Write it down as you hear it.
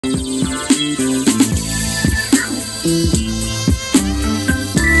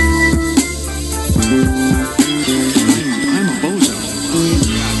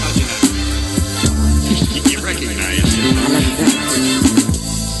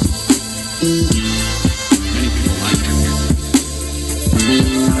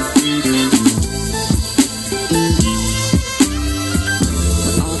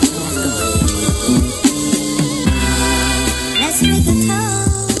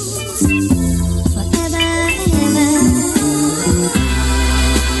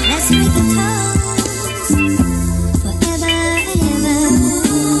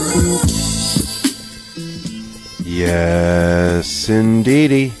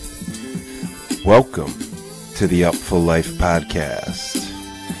indeedy. Welcome to the Upful LIFE Podcast.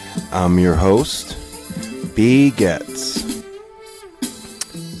 I'm your host, B. Getz.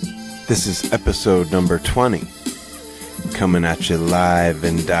 This is episode number 20, coming at you live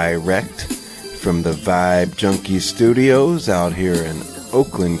and direct from the Vibe Junkie Studios out here in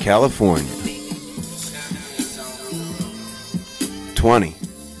Oakland, California. 20.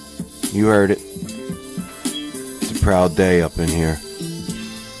 You heard it. It's a proud day up in here.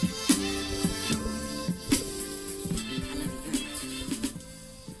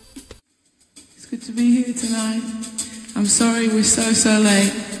 It's good to be here tonight. I'm sorry we're so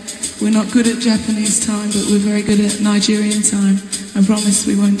late. We're not good at Japanese time, but we're very good at Nigerian time. I promise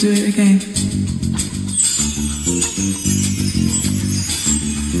we won't do it again.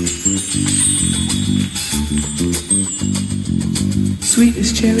 Sweet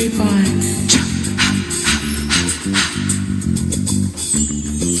as cherry pie.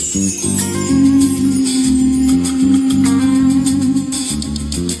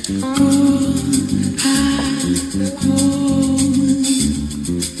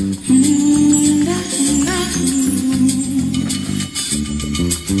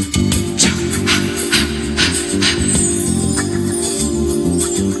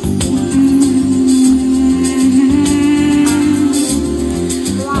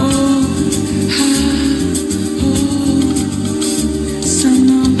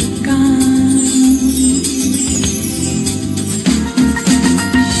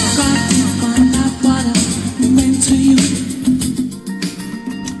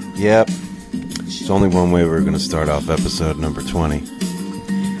 Yep, there's only one way we're going to start off episode number 20,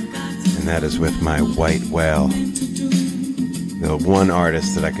 and that is with my white whale. The one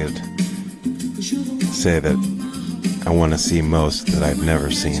artist that I could say that I want to see most that I've never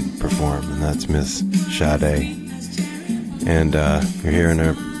seen perform, and that's Miss Sade. And you're hearing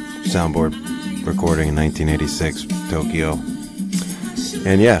her soundboard recording in 1986, Tokyo.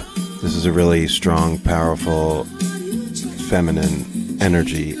 And yeah, this is a really strong, powerful, feminine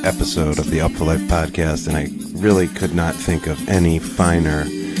energy episode of the Upful LIFE Podcast, and I really could not think of any finer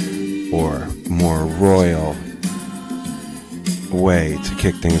or more royal way to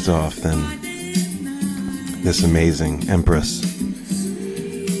kick things off than this amazing empress.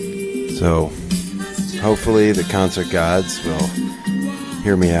 So hopefully the concert gods will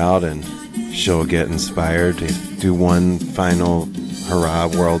hear me out and she'll get inspired to do one final hurrah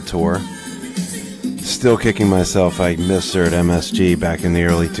world tour. Still kicking myself. I missed her at MSG back in the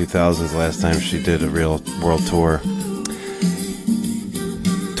early 2000s, last time she did a real world tour.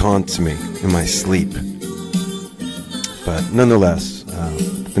 Taunts me in my sleep. But nonetheless,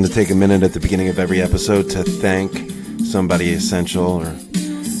 I'm going to take a minute at the beginning of every episode to thank somebody essential or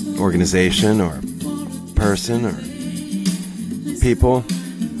organization or person or people.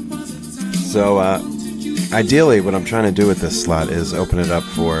 So ideally what I'm trying to do with this slot is open it up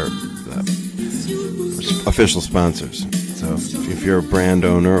for official sponsors. So if you're a brand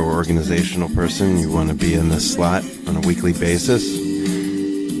owner or organizational person, you want to be in this slot on a weekly basis,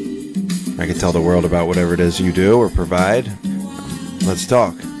 I can tell the world about whatever it is you do or provide. Let's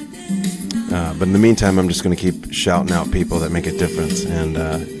talk. But in the meantime, I'm just going to keep shouting out people that make a difference. And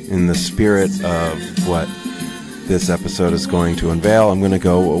in the spirit of what this episode is going to unveil, I'm going to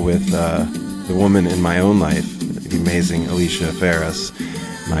go with the woman in my own life, the amazing Alicia Ferris,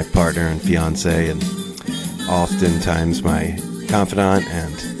 my partner and fiance, and oftentimes my confidant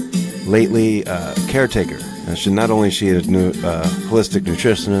and lately caretaker. Not only is she a holistic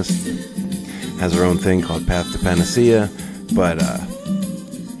nutritionist, has her own thing called Path to Panacea, but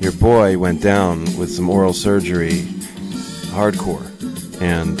your boy went down with some oral surgery, hardcore,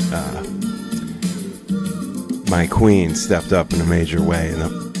 and my queen stepped up in a major way.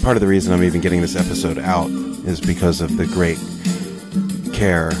 And part of the reason I'm even getting this episode out is because of the great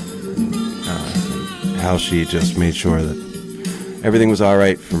care, how she just made sure that everything was all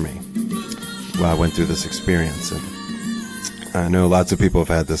right for me while I went through this experience. And I know lots of people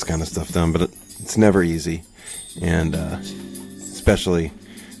have had this kind of stuff done, but it's never easy, and especially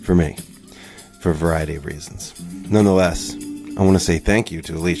for me, for a variety of reasons. Nonetheless, I want to say thank you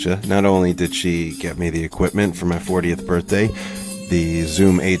to Alicia. Not only did she get me the equipment for my 40th birthday, the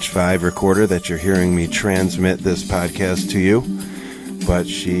Zoom H5 recorder that you're hearing me transmit this podcast to you, but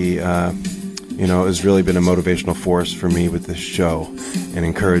she has really been a motivational force for me with this show, and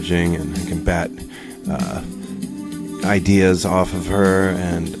encouraging, and I can bat ideas off of her,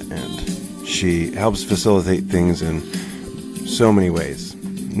 and she helps facilitate things in so many ways,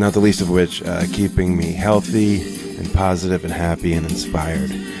 not the least of which keeping me healthy and positive and happy and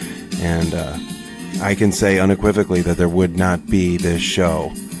inspired. And I can say unequivocally that there would not be this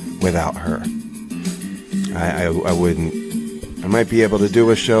show without her. I wouldn't. I might be able to do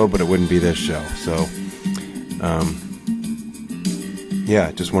a show, but it wouldn't be this show. So,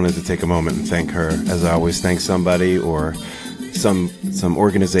 yeah, just wanted to take a moment and thank her, as I always thank somebody or some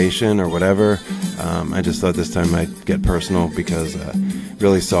organization or whatever. I just thought this time I'd get personal because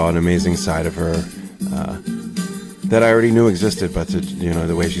really saw an amazing side of her that I already knew existed, but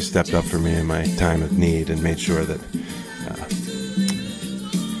the way she stepped up for me in my time of need and made sure that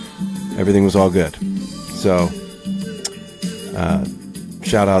everything was all good. So,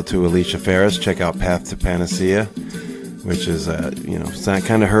 shout out to Alicia Ferris. Check out Path to Panacea, which is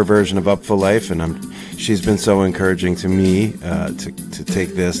kind of her version of Upful Life, and she's been so encouraging to me to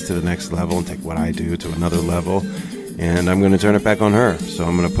take this to the next level and take what I do to another level. And I'm going to turn it back on her. So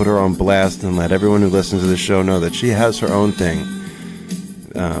I'm going to put her on blast and let everyone who listens to this show know that she has her own thing.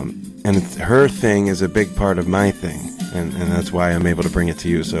 And her thing is a big part of my thing. And that's why I'm able to bring it to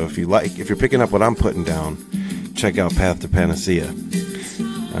you. So if you're picking up what I'm putting down, check out Path to Panacea.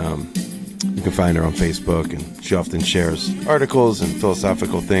 You can find her on Facebook, and she often shares articles and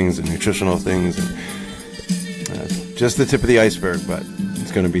philosophical things and nutritional things. And just the tip of the iceberg, but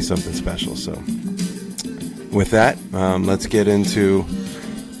it's going to be something special. So with that, let's get into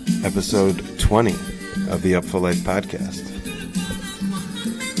episode 20 of the Upful LIFE Podcast.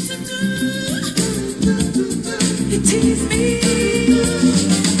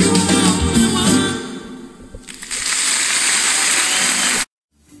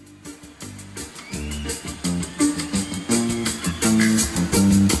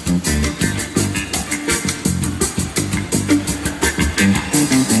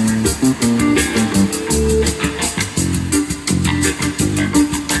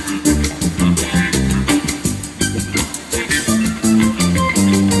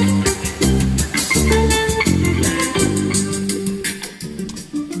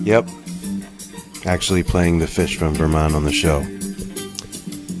 Yep, actually playing the Fish from Vermont on the show.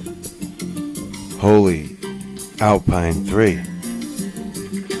 Holy Alpine 3.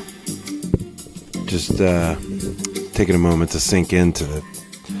 Just taking a moment to sink into the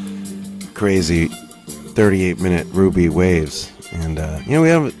crazy 38-minute Ruby waves. And, we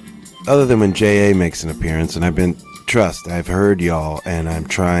have, other than when J.A. makes an appearance, and I've heard y'all, and I'm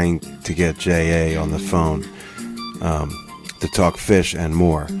trying to get J.A. on the phone to talk fish and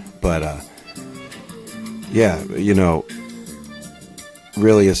more. But,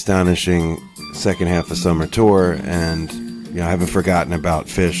 really astonishing second half of summer tour, and, I haven't forgotten about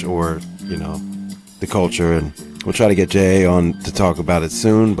fish or, the culture, and we'll try to get Jay on to talk about it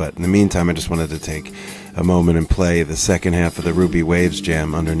soon, but in the meantime, I just wanted to take a moment and play the second half of the Ruby Waves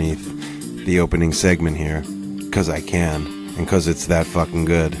jam underneath the opening segment here, because I can, and because it's that fucking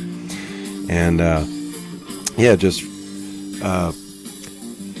good. And,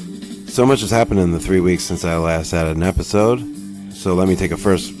 so much has happened in the 3 weeks since I last had an episode. So let me take a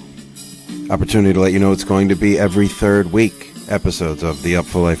first opportunity to let you know it's going to be every third week episodes of the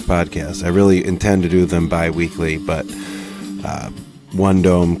Upful LIFE Podcast. I really intend to do them bi-weekly, but One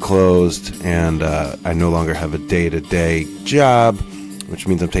Dome closed, and I no longer have a day-to-day job, which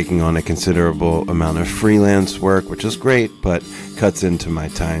means I'm taking on a considerable amount of freelance work, which is great, but cuts into my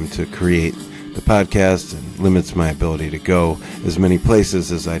time to create the podcast and limits my ability to go as many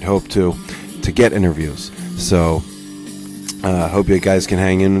places as I'd hope to get interviews. So hope you guys can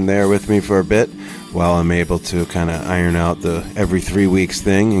hang in there with me for a bit while I'm able to kind of iron out the every 3 weeks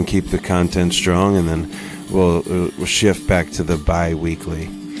thing and keep the content strong, and then we'll shift back to the bi-weekly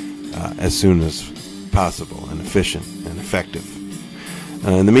as soon as possible and efficient and effective.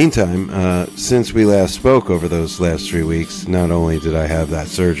 In the meantime, since we last spoke over those last 3 weeks, not only did I have that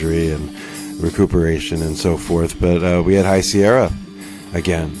surgery and recuperation and so forth, but we had High Sierra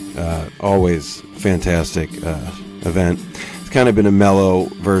again. Always fantastic event. It's kind of been a mellow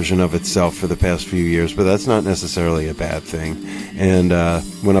version of itself for the past few years, but that's not necessarily a bad thing. And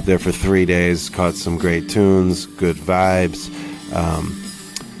went up there for 3 days, caught some great tunes, good vibes,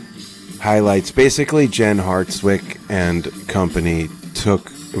 highlights. Basically, Jen Hartswick and company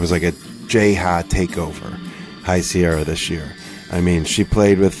it was like a J-Ha takeover, High Sierra this year. I mean, she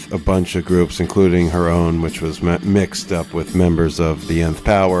played with a bunch of groups, including her own, which was mixed up with members of the Nth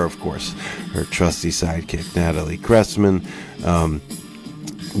Power, of course, her trusty sidekick, Natalie Cressman.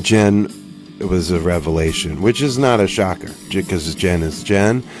 Jen was a revelation, which is not a shocker, because Jen is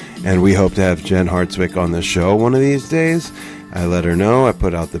Jen, and we hope to have Jen Hartswick on the show one of these days. I let her know. I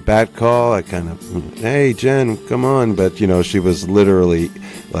put out the bat call. I kind of, hey, Jen, come on. But, she was literally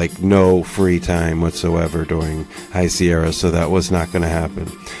like no free time whatsoever during High Sierra, so that was not going to happen.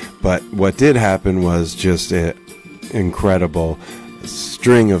 But what did happen was just an incredible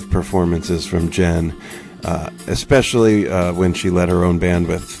string of performances from Jen, especially when she led her own band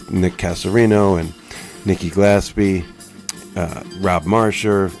with Nick Casarino and Nikki Glaspie, Rob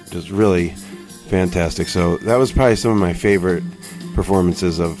Marsher, just really fantastic. So that was probably some of my favorite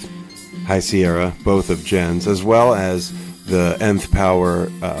performances of High Sierra, both of Jen's, as well as the Nth Power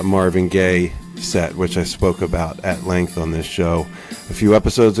Marvin Gaye set, which I spoke about at length on this show a few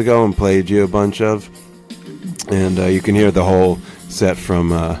episodes ago and played you a bunch of. And you can hear the whole set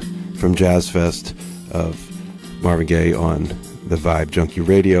from Jazz Fest of Marvin Gaye on the Vibe Junkie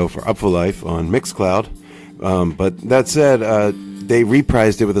Radio for Upful Life on Mixcloud. But that said, they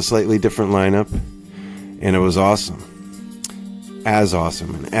reprised it with a slightly different lineup, and it was awesome. As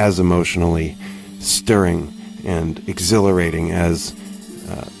awesome and as emotionally stirring and exhilarating as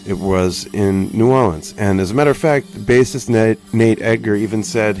it was in New Orleans. And as a matter of fact, bassist Nate Edgar even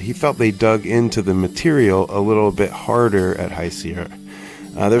said he felt they dug into the material a little bit harder at High Sierra.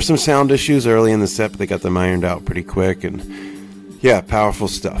 There's some sound issues early in the set, but they got them ironed out pretty quick, and yeah, powerful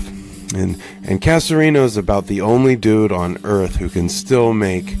stuff. And Casarino is about the only dude on earth who can still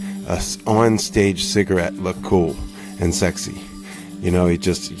make a on-stage cigarette look cool and sexy.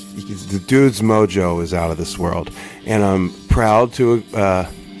 The dude's mojo is out of this world. And I'm proud to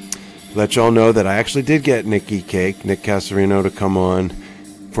let y'all know that I actually did get Nick Casarino, to come on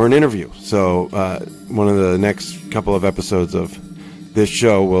for an interview. So one of the next couple of episodes of this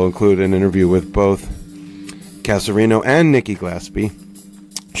show will include an interview with both Casarino and Nikki Glaspie.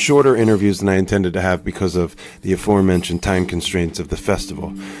 Shorter interviews than I intended to have because of the aforementioned time constraints of the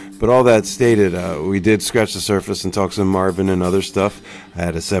festival. But all that stated, we did scratch the surface and talk some Marvin and other stuff. I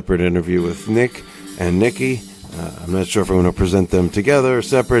had a separate interview with Nick and Nikki. I'm not sure if I'm going to present them together or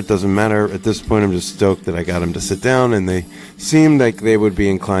separate. Doesn't matter. At this point, I'm just stoked that I got them to sit down, and they seemed like they would be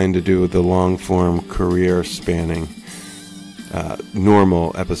inclined to do the long-form, career-spanning,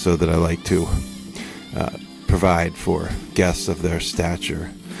 normal episode that I like to provide for guests of their stature.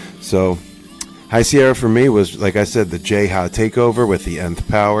 So, High Sierra for me was, like I said, the J-Ha takeover with the Nth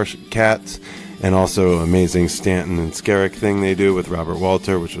Power cats, and also amazing Stanton and Skerrick thing they do with Robert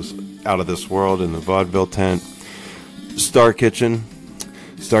Walter, which was out of this world in the vaudeville tent. Star Kitchen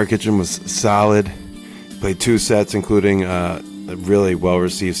was solid. Played 2 sets, including a really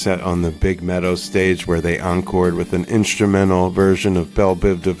well-received set on the Big Meadow stage where they encored with an instrumental version of Belle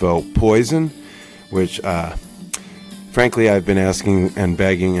Biv DeVoe Poison, which frankly I've been asking and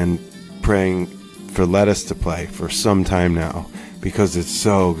begging and praying for Lettuce to play for some time now, because it's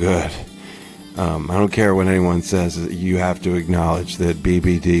so good. I don't care what anyone says, you have to acknowledge that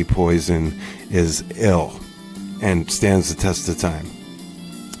BBD Poison is ill and stands the test of time.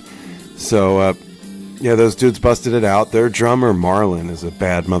 So yeah, those dudes busted it out. Their drummer Marlon is a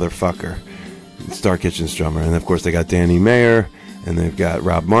bad motherfucker, Star Kitchen's drummer. And of course they got Danny Mayer, and they've got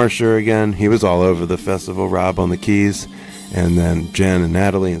Rob Marsher again. He was all over the festival, Rob on the keys. And then Jen and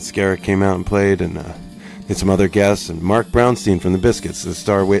Natalie and Skerrick came out and played, and had some other guests. And Mark Brownstein from the Biscuits. The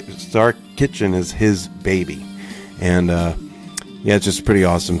Star Kitchen is his baby. And yeah, it's just a pretty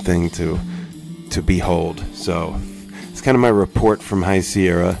awesome thing to behold. So it's kind of my report from High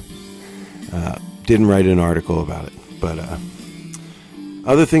Sierra. Didn't write an article about it. But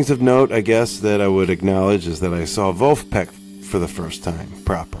other things of note, I guess, that I would acknowledge is that I saw Wolfpack for the first time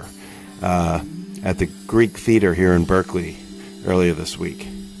proper at the Greek Theater here in Berkeley earlier this week.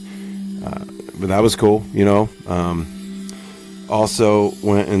 But that was cool, also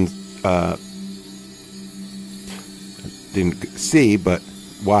went and didn't see, but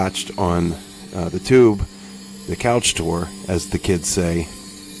watched on the tube, the couch tour, as the kids say,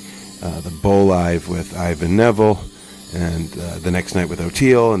 the Bow Live with Ivan Neville, and the next night with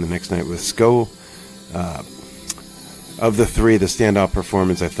O'Teal, and the next night with Sko. Of the 3, the standout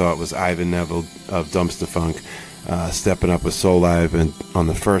performance I thought was Ivan Neville of Dumpster Funk, stepping up with Soul Live and on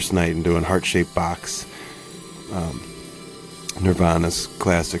the first night and doing Heart-Shaped Box, Nirvana's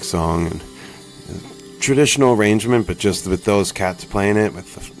classic song, and traditional arrangement, but just with those cats playing it,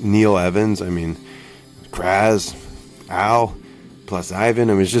 with Neil Evans, I mean, Kraz, Al, plus Ivan.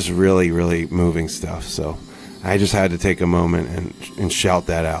 It was just really, really moving stuff. So I just had to take a moment and shout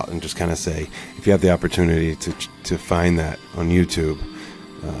that out and just kind of say, if you have the opportunity to find that on YouTube,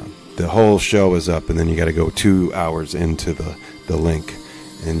 the whole show is up, and then you got to go 2 hours into the link,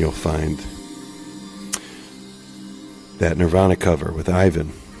 and you'll find that Nirvana cover with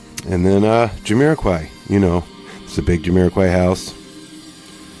Ivan. And then Jamiroquai, It's a big Jamiroquai house.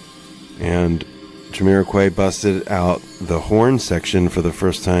 And Jamiroquai busted out the horn section for the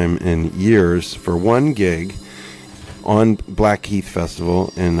first time in years for one gig on Blackheath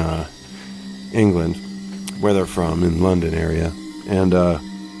Festival in England, where they're from, in London area. And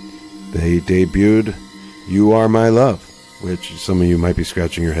they debuted You Are My Love, which some of you might be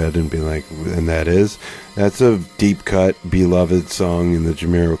scratching your head and being like, and that's a deep cut, beloved song in the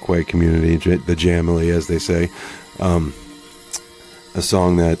Jamiroquai community, the Jamily, as they say. A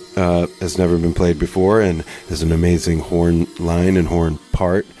song that has never been played before and has an amazing horn line and horn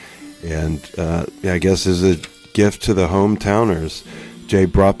part. And I guess is a gift to the hometowners. Jay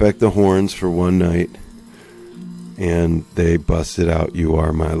brought back the horns for one night, and they busted out You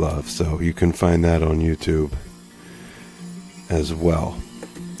Are My Love. So you can find that on YouTube as well.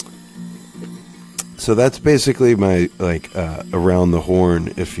 So that's basically my around the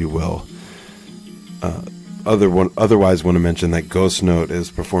horn, if you will. Otherwise want to mention that Ghost Note is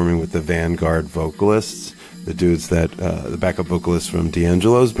performing with the Vanguard vocalists, the dudes that the backup vocalists from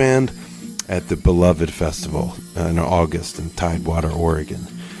D'Angelo's band, at the Beloved Festival in August in Tidewater, Oregon.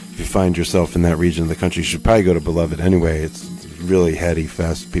 If you find yourself in that region of the country, you should probably go to Beloved anyway. It's really heady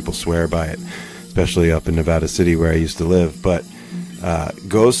fest. People swear by it, especially up in Nevada City where I used to live. But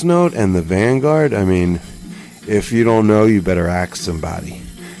Ghost Note and the Vanguard, I mean, if you don't know, you better ask somebody,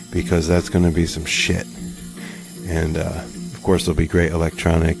 because that's going to be some shit. And of course there'll be great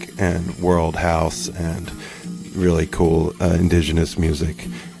electronic and world house and really cool indigenous music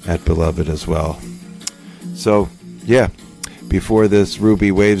at Beloved as well. So yeah, before this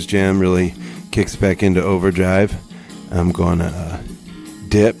Ruby Waves jam really kicks back into overdrive, I'm gonna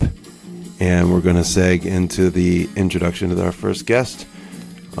dip, and we're gonna seg into the introduction to our first guest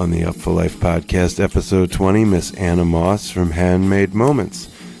on the Upful LIFE Podcast, episode 20, Miss Anna Moss from Handmade Moments.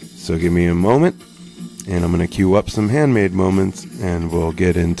 So give me a moment, and I'm going to cue up some Handmade Moments, and we'll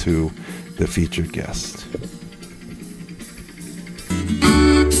get into the featured guest.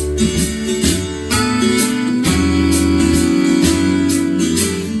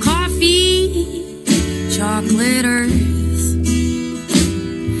 Coffee, chocolate earth,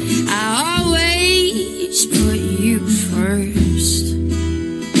 I always put you first.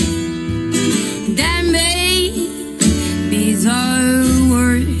 That may be the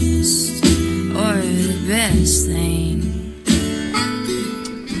worst or the best thing.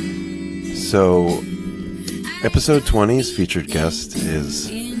 So, episode 20's featured guest is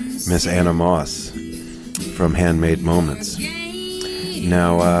Miss Anna Moss from Handmade Moments.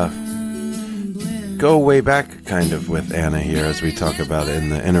 Now, go way back kind of with Anna here as we talk about it in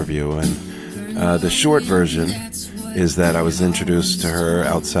the interview. And the short version is that I was introduced to her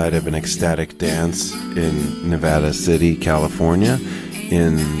outside of an ecstatic dance in Nevada City, California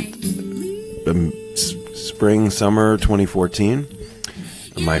in summer 2014.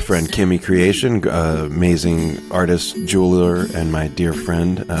 My friend Kimmy Creation, amazing artist, jeweler, and my dear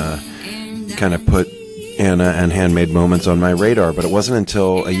friend, kind of put Anna and Handmade Moments on my radar. But it wasn't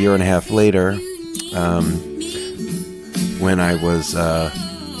until a year and a half later, when I was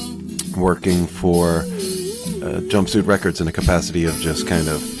working for Jumpsuit Records in the capacity of just kind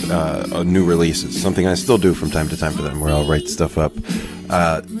of new releases, something I still do from time to time for them, where I'll write stuff up.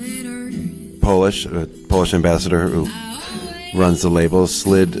 Polish ambassador who runs the label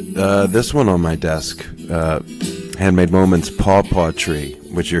slid this one on my desk, Handmade Moments Paw Tree,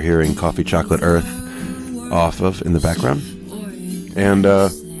 which you're hearing Coffee Chocolate Earth off of in the background. And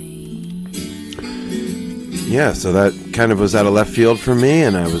yeah, so that kind of was out of left field for me,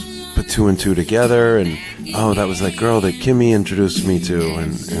 and I was put two and two together, and that was that girl that Kimmy introduced me to,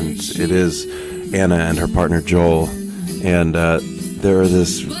 and it is Anna and her partner Joel, and they're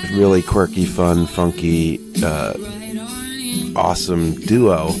this really quirky, fun, funky, awesome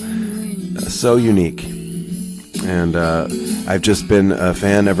duo, so unique. And I've just been a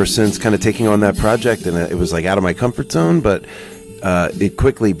fan ever since, kind of taking on that project, and it was like out of my comfort zone, but it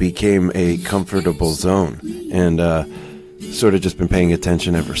quickly became a comfortable zone, and sort of just been paying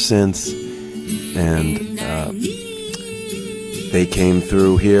attention ever since. And they came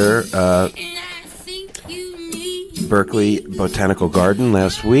through here, Berkeley Botanical Garden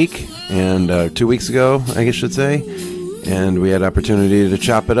last week, and 2 weeks ago, I guess I should say, and we had opportunity to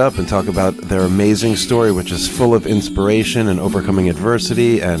chop it up and talk about their amazing story, which is full of inspiration and overcoming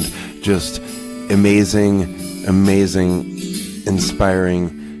adversity and just amazing,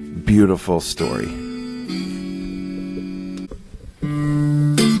 inspiring, beautiful story.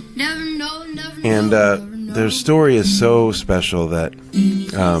 And their story is so special that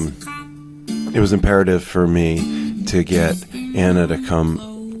it was imperative for me to get Anna to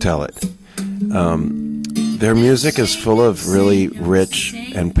come tell it. their music is full of really rich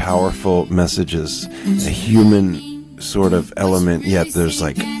and powerful messages, a human sort of element, yet there's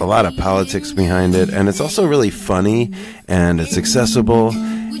like a lot of politics behind it, and it's also really funny, and it's accessible,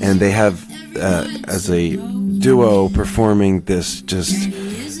 and they have as a duo performing this just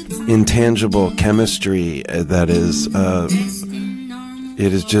intangible chemistry that is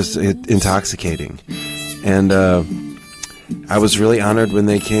it is just intoxicating. And I was really honored when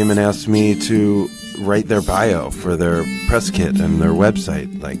they came and asked me to write their bio for their press kit and their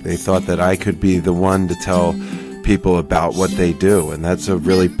website. Like, they thought that I could be the one to tell people about what they do, and that's a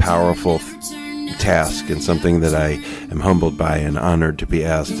really powerful task, and something that I am humbled by and honored to be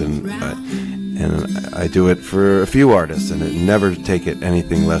asked. And I do it for a few artists, and it never take it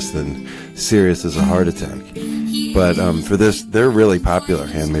anything less than serious as a heart attack. But for this, they're really popular.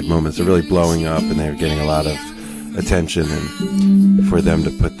 Handmade Moments are really blowing up, and they're getting a lot of attention, and for them to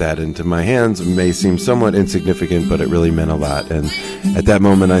put that into my hands may seem somewhat insignificant, but it really meant a lot. And at that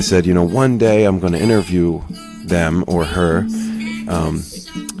moment I said, you know, one day I'm going to interview them or her,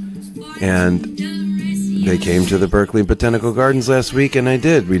 and they came to the Berkeley Botanical Gardens last week, and I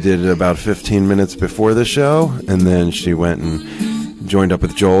did. We did it about 15 minutes before the show, and then she went and joined up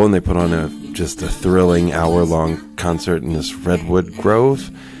with Joel, and they put on just a thrilling hour-long concert in this redwood grove,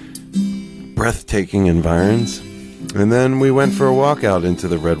 breathtaking environs. And then we went for a walk out into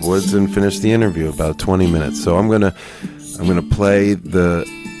the redwoods and finished the interview about 20 minutes. So I'm gonna play the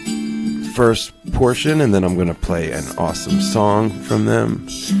first portion, and then I'm gonna play an awesome song from them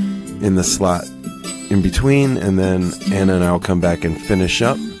in the slot in between, and then Anna and I will come back and finish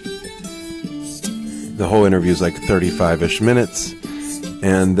up. The whole interview is like 35-ish minutes,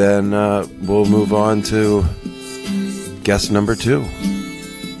 and then we'll move on to guest number 2.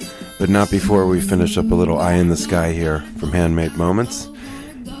 But not before we finish up a little eye in the sky here from Handmade Moments.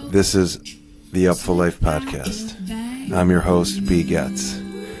 This is the Upful Life Podcast. I'm your host, B. Getz,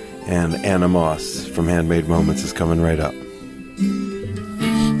 and Anna Moss from Handmade Moments is coming right up.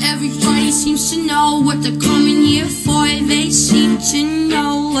 Everybody seems to know what they're coming here for. They seem to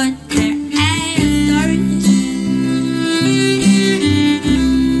know what they're after.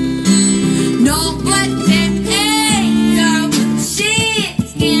 Know what they're after.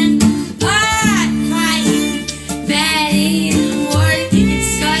 Chicken pot pie. That ain't working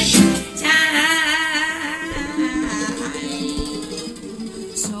such time.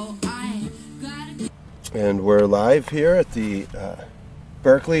 So I gotta. And we're live here at the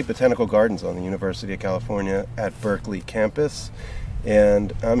Berkeley Botanical Gardens on the University of California at Berkeley campus.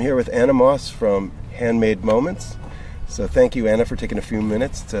 And I'm here with Anna Moss from Handmade Moments. So thank you, Anna, for taking a few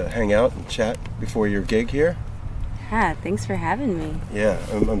minutes to hang out and chat before your gig here. Yeah, thanks for having me. Yeah,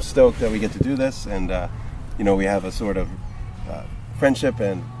 I'm stoked that we get to do this, and you know, we have a sort of friendship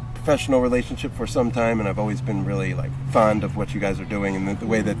and professional relationship for some time, and I've always been really fond of what you guys are doing, and the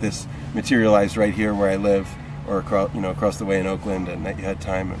way that this materialized right here where I live, or across the way in Oakland, and that you had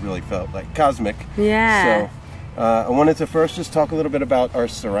time. It really felt like cosmic. Yeah. So I wanted to first just talk a little bit about our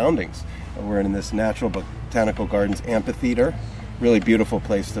surroundings. We're in this Natural Botanical Gardens amphitheater. Really beautiful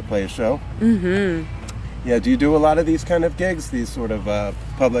place to play a show. Mm-hmm. Yeah, do you do a lot of these kind of gigs? These sort of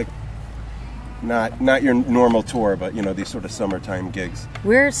public, not your normal tour, but these sort of summertime gigs?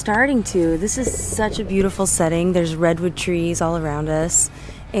 We're starting to. This is such a beautiful setting. There's redwood trees all around us.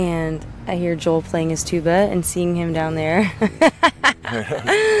 And I hear Joel playing his tuba and seeing him down there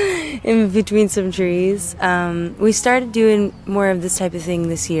in between some trees. We started doing more of this type of thing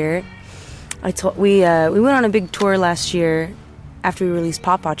this year. We went on a big tour last year after we released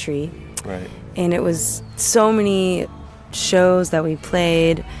Pawpaw Tree. Right. And it was so many shows that we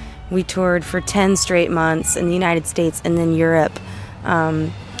played. We toured for 10 straight months in the United States and then Europe.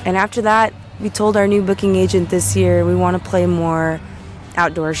 And after that, we told our new booking agent this year we want to play more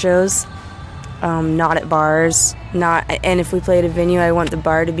outdoor shows, not at bars, and if we play at a venue, I want the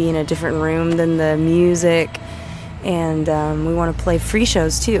bar to be in a different room than the music, and we want to play free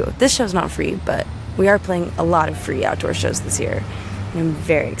shows too. This show's not free, but we are playing a lot of free outdoor shows this year, and I'm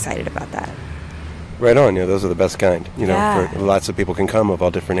very excited about that. Right on. Those are the best kind. Yeah. For lots of people can come of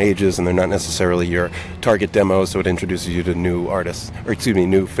all different ages, and they're not necessarily your target demo, so it introduces you to new artists,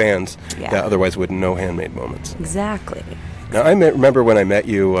 new fans that otherwise wouldn't know Handmade Moments. Exactly. Now, I remember when I met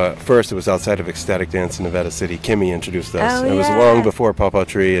you first, it was outside of Ecstatic Dance in Nevada City. Kimmy introduced us. Oh, it was long before Pawpaw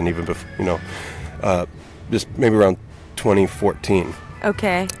Tree, and even before, just maybe around 2014.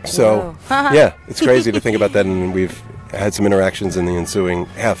 Okay. So, yeah, it's crazy to think about that, and we've had some interactions in the ensuing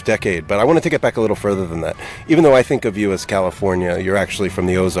half-decade. But I want to take it back a little further than that. Even though I think of you as California, you're actually from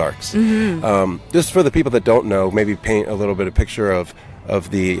the Ozarks. Mm-hmm. Just for the people that don't know, maybe paint a little bit of picture of of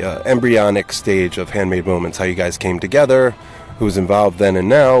the embryonic stage of Handmade Moments, how you guys came together, who was involved then and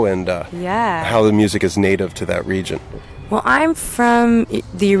now, and how the music is native to that region. Well, I'm from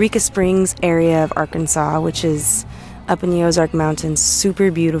the Eureka Springs area of Arkansas, which is up in the Ozark Mountains.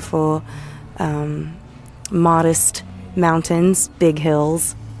 Super beautiful, modest mountains, big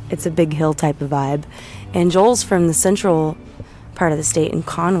hills. It's a big hill type of vibe. And Joel's from the central part of the state in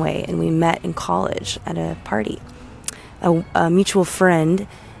Conway, and we met in college at a party. A mutual friend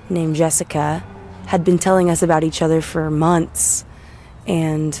named Jessica had been telling us about each other for months,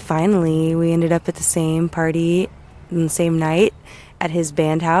 and finally we ended up at the same party on the same night at his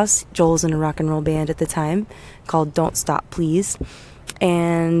band house. Joel was in a rock and roll band at the time called Don't Stop Please,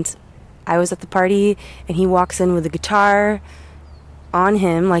 and I was at the party, and he walks in with a guitar on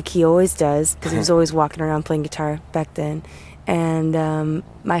him like he always does, because he was always walking around playing guitar back then. And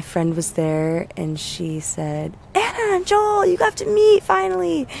my friend was there, and she said, "Anna and Joel, you have to meet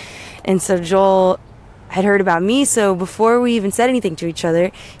finally." And so Joel had heard about me, so before we even said anything to each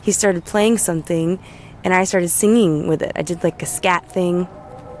other, he started playing something, and I started singing with it. I did like a scat thing,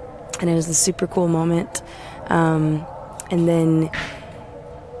 and it was a super cool moment. And then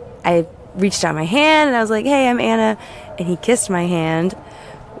I reached out my hand, and I was like, "Hey, I'm Anna," and he kissed my hand,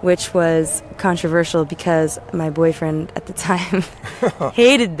 which was controversial because my boyfriend at the time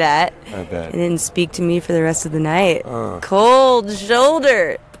hated that. I bet. And didn't speak to me for the rest of the night. Cold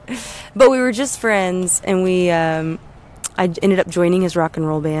shoulder. But we were just friends, and I ended up joining his rock and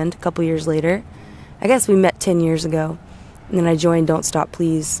roll band a couple years later. I guess we met 10 years ago. And then I joined Don't Stop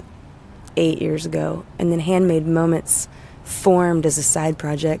Please 8 years ago. And then Handmade Moments formed as a side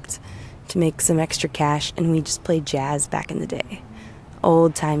project to make some extra cash, and we just played jazz back in the day.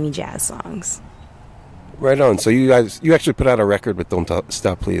 Old-timey jazz songs. Right on. So you actually put out a record with Don't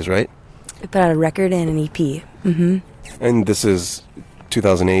Stop Please, right? I put out a record and an EP. Mm-hmm. And this is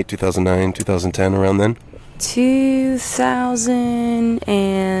 2008, 2009, 2010, around then? 2000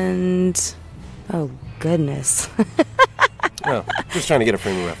 and... oh, goodness. Oh, just trying to get a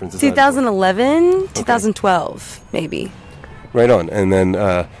frame of reference. 2011, 2012, maybe. Right on. And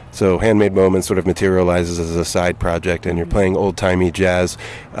then, so Handmade Moments sort of materializes as a side project, and you're playing old-timey jazz.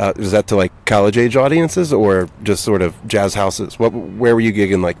 Is that to, like, college-age audiences, or just sort of jazz houses? Where were you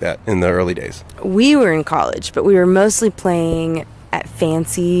gigging like that in the early days? We were in college, but we were mostly playing at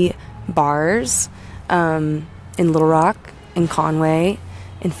fancy bars in Little Rock, in Conway,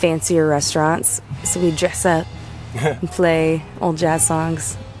 in fancier restaurants. So we'd dress up and play old jazz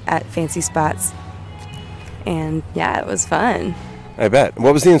songs at fancy spots. And yeah, it was fun. I bet.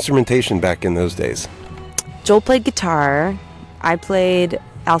 What was the instrumentation back in those days? Joel played guitar, I played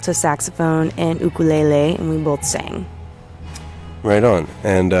alto saxophone and ukulele, and we both sang. Right on.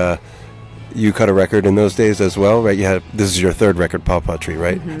 And you cut a record in those days as well, right? This is your third record, Paw Paw Tree,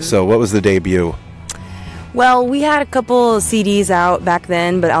 right? Mm-hmm. So what was the debut? Well, we had a couple of CDs out back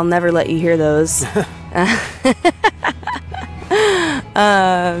then, but I'll never let you hear those.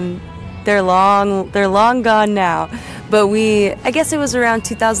 They're long gone now. But I guess it was around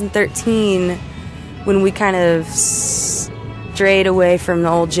 2013 when we kind of strayed away from the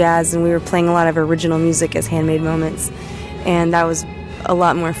old jazz, and we were playing a lot of original music as Handmade Moments. And that was a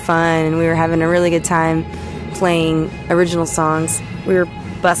lot more fun, and we were having a really good time playing original songs. We were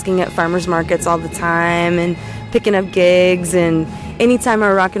busking at farmers markets all the time and picking up gigs, and anytime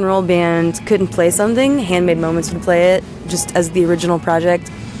our rock and roll band couldn't play something, Handmade Moments would play it just as the original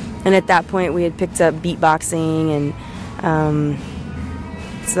project. And at that point we had picked up beatboxing, and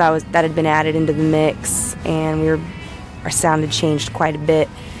so that had been added into the mix, and our sound had changed quite a bit,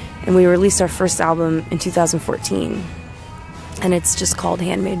 and we released our first album in 2014, and it's just called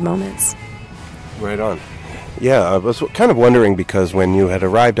Handmade Moments. Right on. Yeah, I was kind of wondering, because when you had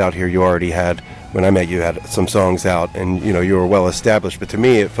arrived out here, when I met you, had some songs out, and you were well established, but to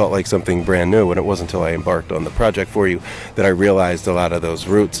me it felt like something brand new, and it wasn't until I embarked on the project for you that I realized a lot of those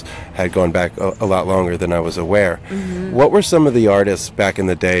roots had gone back a lot longer than I was aware. Mm-hmm. What were some of the artists back in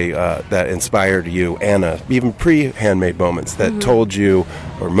the day that inspired you, Anna, even pre-Handmade Moments, that told you,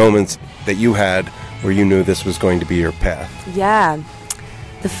 or moments that you had where you knew this was going to be your path? Yeah.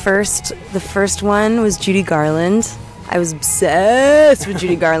 The first one was Judy Garland. I was obsessed with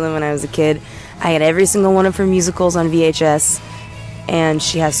Judy Garland when I was a kid. I had every single one of her musicals on VHS, and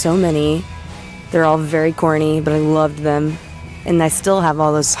she has so many. They're all very corny, but I loved them, and I still have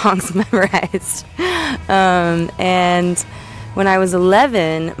all those songs memorized. And when I was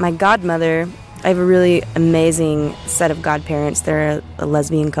 11, my godmother, I have a really amazing set of godparents. They're a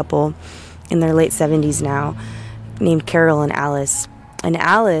lesbian couple in their late 70s now, named Carol and Alice. And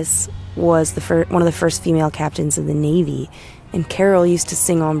Alice was one of the first female captains of the Navy, and Carol used to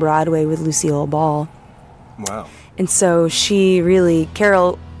sing on Broadway with Lucille Ball. Wow. And so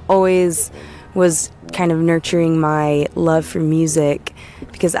Carol always was kind of nurturing my love for music,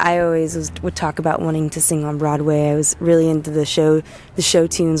 because I always would talk about wanting to sing on Broadway. I was really into the show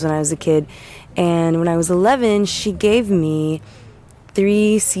tunes when I was a kid. And when I was 11, she gave me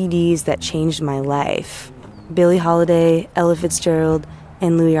 3 CDs that changed my life: Billie Holiday, Ella Fitzgerald,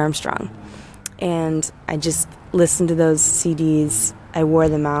 and Louis Armstrong. And I just listened to those CDs. I wore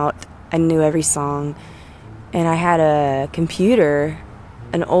them out. I knew every song. And I had a computer,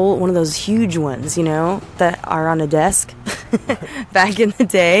 an old one of those huge ones, that are on a desk back in the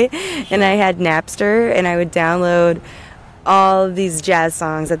day. And I had Napster, and I would download all of these jazz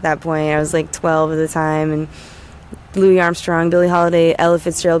songs at that point. I was like 12 at the time, and Louis Armstrong, Billie Holiday, Ella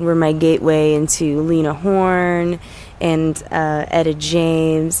Fitzgerald were my gateway into Lena Horne and Etta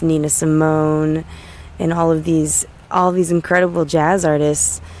James, Nina Simone, and all of these incredible jazz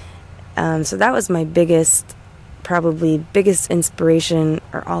artists. So that was my biggest inspiration,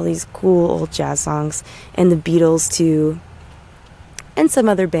 are all these cool old jazz songs, and the Beatles too, and some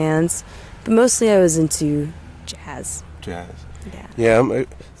other bands, but mostly I was into jazz. Yeah,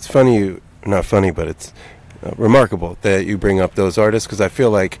 it's funny, not funny, but it's remarkable that you bring up those artists, because I feel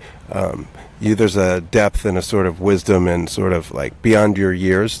like there's a depth and a sort of wisdom and sort of like beyond your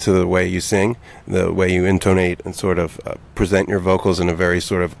years to the way you sing, the way you intonate and sort of present your vocals in a very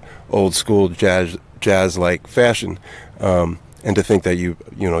sort of old school jazz-like fashion. And to think that you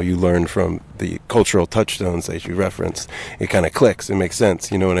learn from the cultural touchstones that you referenced, it kind of clicks. It makes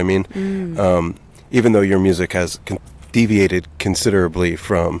sense. You know what I mean? Even though your music has deviated considerably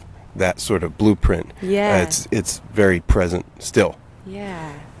from that sort of blueprint, it's very present still.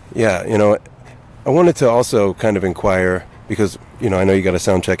 Yeah. I wanted to also kind of inquire, because I know you got a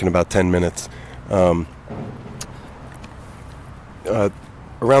sound check in about 10 minutes. Around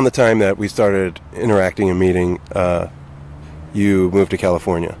the time that we started interacting and meeting, you moved to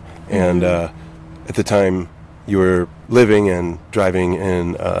California, and at the time you were living and driving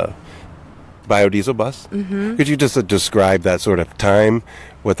in a biodiesel bus. Could you just describe that sort of time,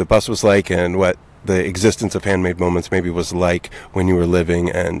 what the bus was like, and what the existence of Handmade Moments maybe was like when you were living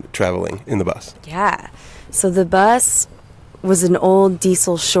and traveling in the bus? Yeah. So the bus was an old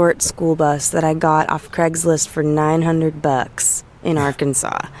diesel short school bus that I got off Craigslist for $900 in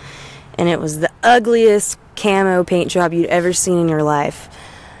Arkansas. And it was the ugliest camo paint job you'd ever seen in your life.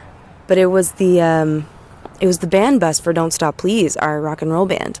 But it was the band bus for Don't Stop Please, our rock and roll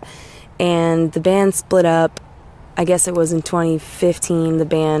band. And the band split up. I guess it was in 2015 the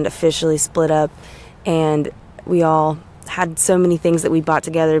band officially split up, and we all had so many things that we bought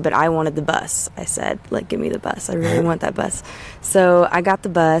together, but I wanted the bus. I said, give me the bus. I really want that bus. So I got the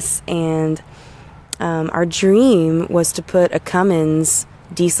bus, and our dream was to put a Cummins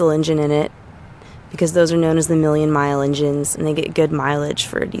diesel engine in it, because those are known as the million-mile engines, and they get good mileage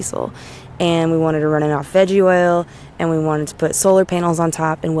for a diesel. And we wanted to run it off veggie oil, and we wanted to put solar panels on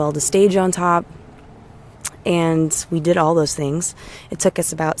top and weld a stage on top. And we did all those things. It took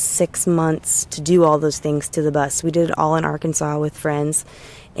us about 6 months to do all those things to the bus. We did it all in Arkansas with friends.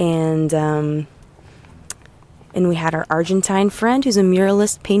 And we had our Argentine friend who's a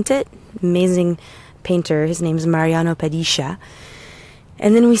muralist paint it. Amazing painter. His name's Mariano Padilla.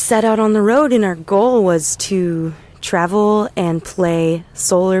 And then we set out on the road, and our goal was to travel and play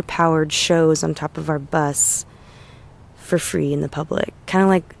solar-powered shows on top of our bus for free in the public. Kind of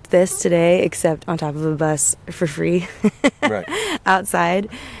like this today, except on top of a bus for free. Right. Outside.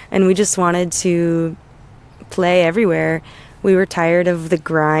 And we just wanted to play everywhere. We were tired of the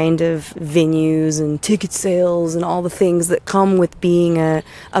grind of venues and ticket sales and all the things that come with being a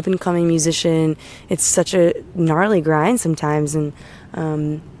up-and-coming musician. It's such a gnarly grind sometimes, and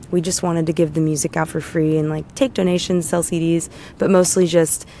we just wanted to give the music out for free and take donations, sell CDs, but mostly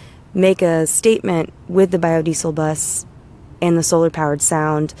just make a statement with the biodiesel bus and the solar-powered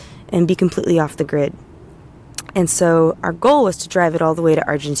sound and be completely off the grid. And so our goal was to drive it all the way to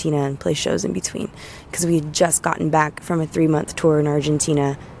Argentina and play shows in between, because we had just gotten back from a 3-month tour in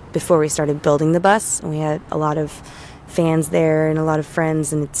Argentina before we started building the bus, and we had a lot of fans there and a lot of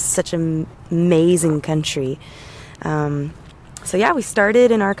friends, and it's such an amazing country. So yeah, we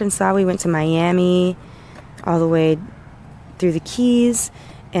started in Arkansas. We went to Miami all the way through the Keys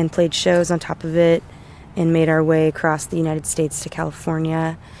and played shows on top of it, and made our way across the United States to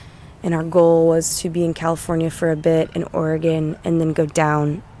California. And our goal was to be in California for a bit, in Oregon, and then go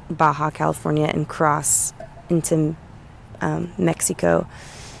down Baja California and cross into Mexico,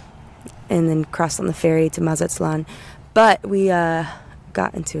 and then cross on the ferry to Mazatlan. But we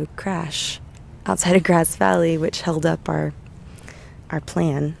got into a crash outside of Grass Valley, which held up our our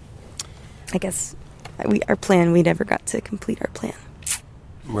plan. I guess we never got to complete our plan.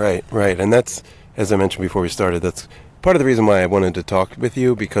 Right. And that's, as I mentioned before we started, that's part of the reason why I wanted to talk with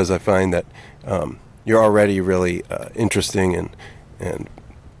you, because I find that you're already really interesting and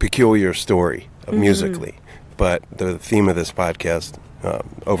peculiar story musically. But the theme of this podcast,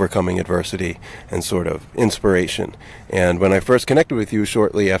 overcoming adversity and sort of inspiration. And when I first connected with you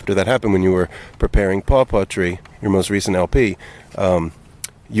shortly after that happened, when you were preparing Paw Tree, your most recent LP,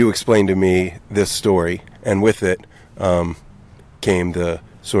 you explained to me this story, and with it came the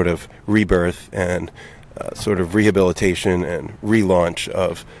sort of rebirth and sort of rehabilitation and relaunch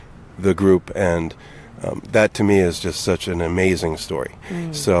of the group, and that to me is just such an amazing story.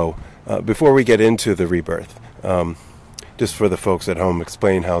 So before we get into the rebirth, just for the folks at home,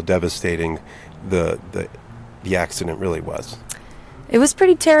 explain how devastating the accident really was. It was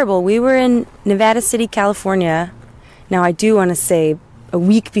pretty terrible. We were in Nevada City, California. Now, I do want to say, a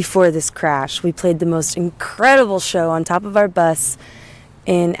week before this crash, we played the most incredible show on top of our bus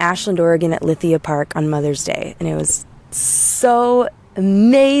in Ashland, Oregon at Lithia Park on Mother's Day. And it was so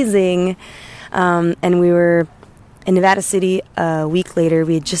amazing. And we were in Nevada City a week later.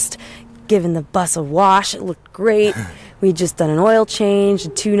 We had just given the bus a wash. It looked great. We'd just done an oil change, a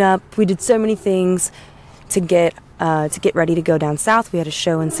tune-up. We did so many things to get ready to go down south. We had a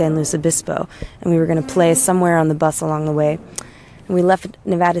show in San Luis Obispo, and we were going to play somewhere on the bus along the way. And we left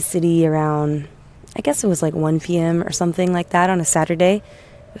Nevada City around, I guess it was like 1 p.m. or something like that on a Saturday.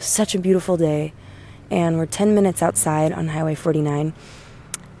 It was such a beautiful day, and we're 10 minutes outside on Highway 49.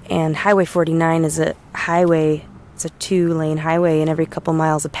 And Highway 49 is a highway. It's a 2-lane highway, and every couple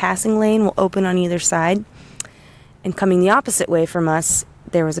miles a passing lane will open on either side. And coming the opposite way from us,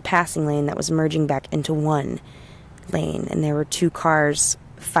 there was a passing lane that was merging back into one lane, and there were 2 cars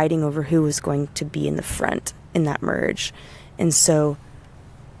fighting over who was going to be in the front in that merge. And so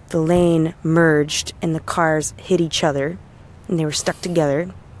the lane merged and the cars hit each other, and they were stuck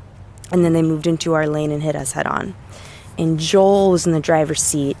together, and then they moved into our lane and hit us head on. And Joel was in the driver's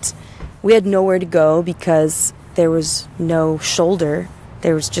seat. We had nowhere to go because there was no shoulder.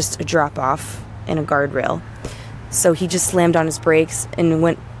 There was just a drop-off and a guardrail. So he just slammed on his brakes and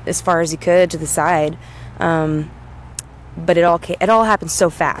went as far as he could to the side. But it all happened so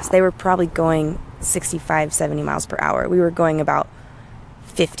fast. They were probably going 65, 70 miles per hour. We were going about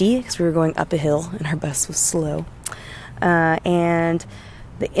 50 because we were going up a hill and our bus was slow. And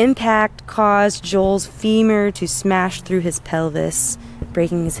the impact caused Joel's femur to smash through his pelvis,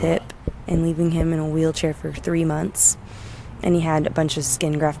 breaking his hip and leaving him in a wheelchair for 3 months. And he had a bunch of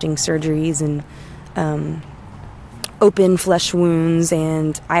skin grafting surgeries and open flesh wounds,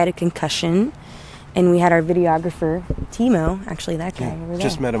 and I had a concussion. And we had our videographer, Timo, actually that guy over there.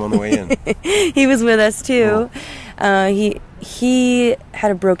 Just met him on the way in. He was with us too. He had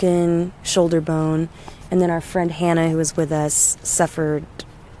a broken shoulder bone, and then our friend Hannah, who was with us, suffered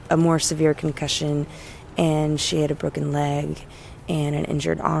a more severe concussion, and she had a broken leg and an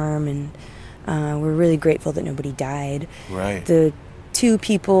injured arm, and we're really grateful that nobody died. Right. There were 2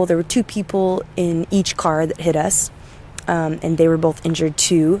 people in each car that hit us, and they were both injured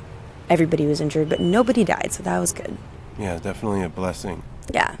too. Everybody was injured, but nobody died, so that was good. Yeah, definitely a blessing.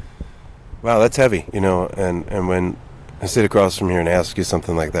 Yeah. Wow, that's heavy, and when I sit across from here and ask you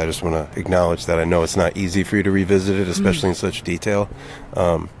something like that, I just want to acknowledge that I know it's not easy for you to revisit it, especially in such detail.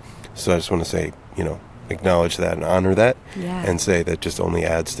 So I just want to say, acknowledge that and honor that, and say that just only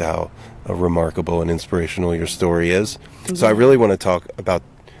adds to how remarkable and inspirational your story is. Mm-hmm. So I really want to talk about,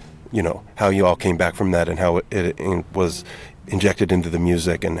 how you all came back from that and how it was injected into the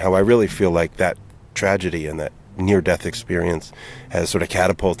music, and how I really feel like that tragedy and that near-death experience has sort of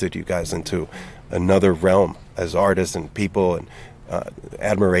catapulted you guys into another realm as artists and people, and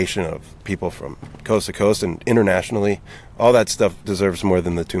admiration of people from coast to coast and internationally. All that stuff deserves more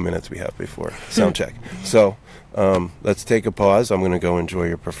than the 2 minutes we have before soundcheck. So let's take a pause. I'm going to go enjoy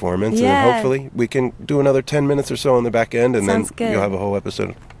your performance, and then hopefully we can do another 10 minutes or so on the back end, and Sounds then good. You'll have a whole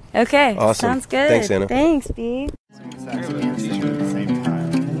episode. Okay. Awesome. Sounds good. Thanks, Anna. Thanks, B.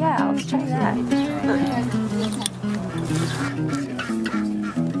 Yeah, let's try that.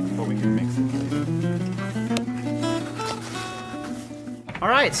 All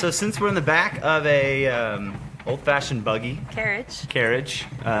right, so since we're in the back of a old-fashioned buggy Carriage.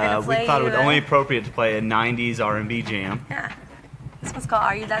 we thought it would only appropriate to play a 90s R&B jam. Yeah. This one's called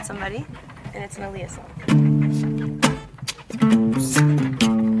Are You That Somebody? And it's an Aaliyah song.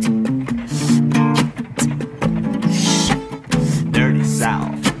 Dirty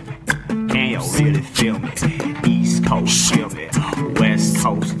South, can you really feel me? East Coast, feel me. West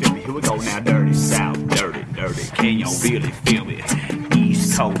Coast, feel me. Here we go now, Dirty South, dirty, dirty. Can you really feel me?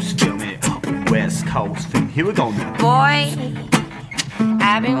 Coast, feel me, West Coast. Here we go now. Boy,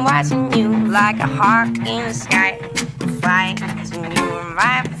 I've been watching you like a hawk in the sky, flying to you were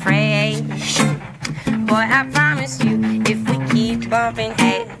my prey. Boy, I promise you, if we keep bumping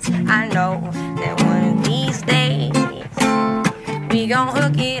heads, I know that one of these days we gon'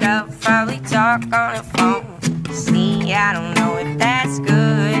 hook it up, probably talk on the phone. See, I don't know if that's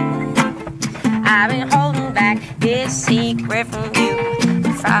good. I've been holding back this secret from you.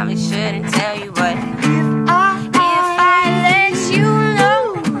 Probably shouldn't tell you, but if I let you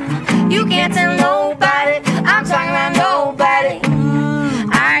know, you can't tell nobody. I'm talking about nobody.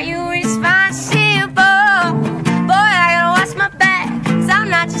 Are you responsible? Boy, I gotta watch my back, 'cause I'm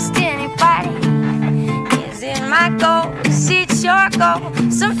not just anybody. Is it my goal? Is it your goal?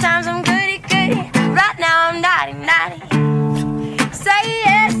 Sometimes I'm goody goody, right now I'm naughty naughty. Say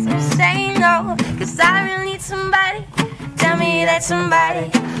yes or say no, 'cause I really need somebody. Tell me that somebody.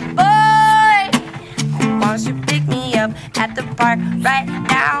 Boy, won't you pick me up at the park right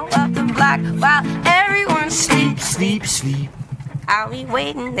now, up the block, while everyone sleeps, sleep, sleep. I'll be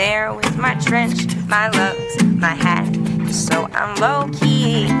waiting there with my trench, my lugs, my hat, so I'm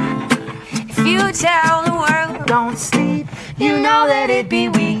low-key. If you tell the world don't sleep, you know that it'd be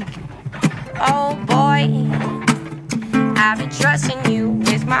weak. Oh boy, I've been trusting you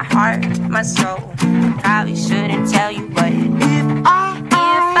with my heart, my soul. Probably shouldn't tell you, but if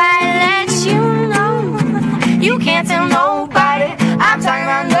I let you know, you can't tell nobody. I'm talking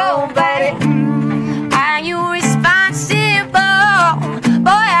about nobody. Are you responsible?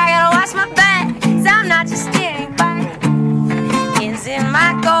 Boy, I gotta watch my back, 'cause I'm not just anybody. Is it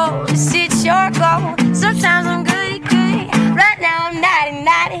my goal? Is it your goal? Sometimes I'm goody goody, right now I'm naughty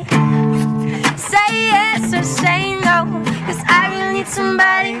naughty. Say yes or say no, 'cause I really need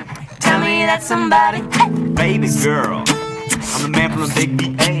somebody. Tell me that somebody. Hey. Baby girl, I'm the man from the big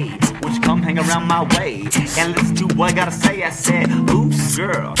BA. Won't you come hang around my way and listen to what I gotta say? I said, ooh,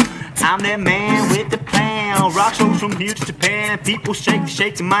 girl, I'm that man with the plan. Rock shows from here to Japan. People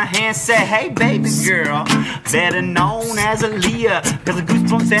shaking my hand. Say, hey, baby girl, better known as Aaliyah, 'cause the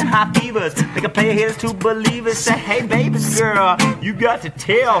goosebumps and high fevers make a player haters to believers. Say, hey, baby girl, you got to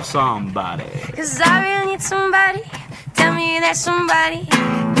tell somebody. 'Cause I really need somebody. Tell me that somebody.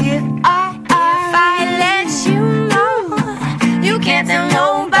 If I let you know, you can't tell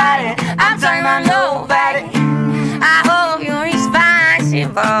nobody. I'm talking about nobody. I hope you're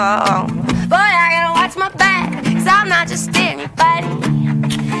responsible. Boy, I gotta watch my back, 'cause I'm not just anybody.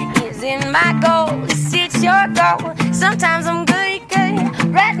 Is it my goal? Is it your goal? Sometimes I'm goody goody,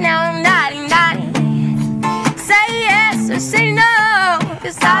 right now I'm naughty naughty. Say yes or say no,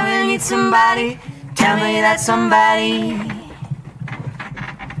 'cause I really need somebody. Tell me that somebody.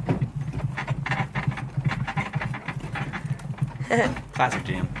 Classic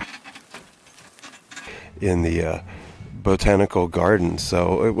jam. In the botanical garden.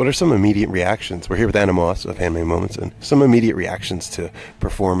 So what are some immediate reactions? We're here with Anna Moss of Handmade Moments, and some immediate reactions to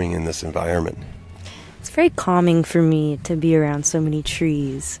performing in this environment. It's very calming for me to be around so many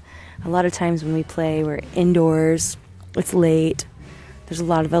trees. A lot of times when we play, we're indoors, it's late, there's a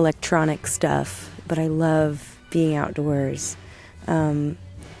lot of electronic stuff, but I love being outdoors.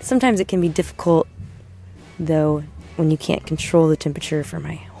 Sometimes it can be difficult, though, when you can't control the temperature for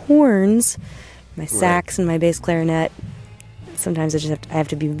my horns, my sax, and my bass clarinet. Sometimes I have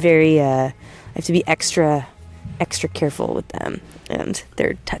to be extra careful with them, and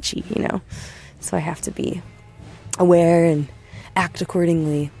they're touchy, you know. So I have to be aware and act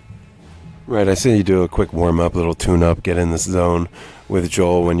accordingly. Right, I see you do a quick warm-up, little tune-up, get in this zone with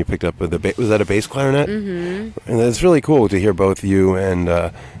Joel when you picked up with was that a bass clarinet? Mm-hmm. And it's really cool to hear both you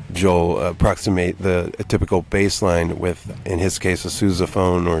and Joel approximate a typical bass line with, in his case, a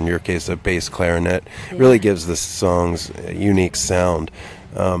sousaphone, or in your case, a bass clarinet. Yeah. Really gives the songs a unique sound.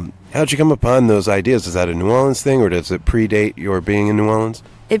 How'd you come upon those ideas? Is that a New Orleans thing, or does it predate your being in New Orleans?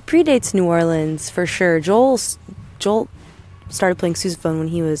 It predates New Orleans, for sure. Joel started playing sousaphone when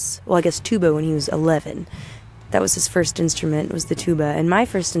he was, tuba when he was 11. That was his first instrument, was the tuba. And my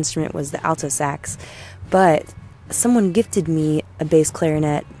first instrument was the alto sax. But someone gifted me a bass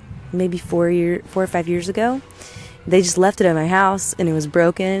clarinet maybe 4 or 5 years ago. They just left it at my house, and it was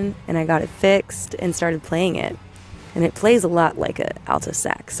broken, and I got it fixed and started playing it. And it plays a lot like an alto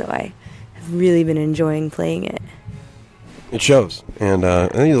sax, so I have really been enjoying playing it. It shows, and I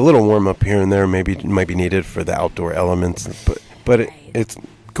think a little warm up here and there might be needed for the outdoor elements, but it's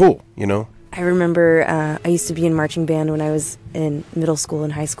cool, you know. I remember I used to be in marching band when I was in middle school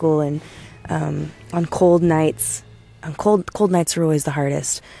and high school, and on cold nights cold nights are always the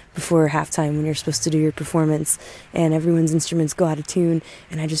hardest before halftime when you're supposed to do your performance and everyone's instruments go out of tune.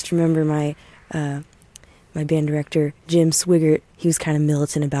 And I just remember my band director, Jim Swigert, he was kind of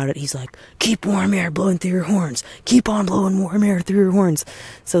militant about it. He's like, keep warm air blowing through your horns. Keep on blowing warm air through your horns.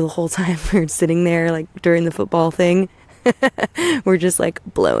 So the whole time we're sitting there, like during the football thing, we're just like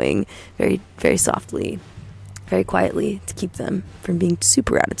blowing very, very softly, very quietly to keep them from being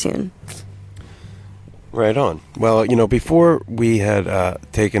super out of tune. Right on. Well, before we had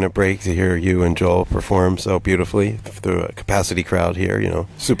taken a break to hear you and Joel perform so beautifully through a capacity crowd here,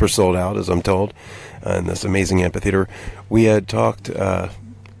 super sold out, as I'm told, in this amazing amphitheater, we had talked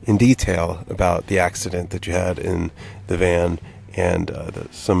in detail about the accident that you had in the van and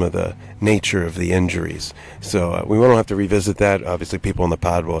some of the nature of the injuries. So we won't have to revisit that. Obviously, people on the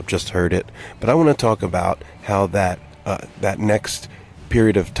pod will have just heard it. But I want to talk about how that next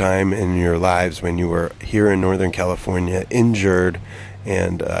period of time in your lives when you were here in Northern California, injured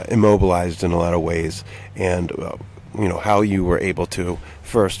and immobilized in a lot of ways, and how you were able to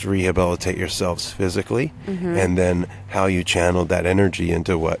first rehabilitate yourselves physically, and then how you channeled that energy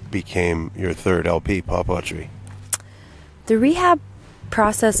into what became your third LP, Paw Poetry. The rehab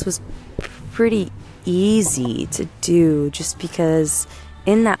process was pretty easy to do just because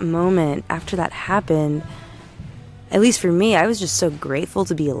in that moment, after that happened, at least for me, I was just so grateful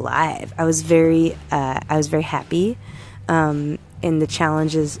to be alive. I was very happy, and the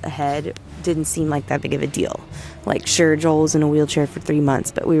challenges ahead didn't seem like that big of a deal. Like, sure, Joel was in a wheelchair for 3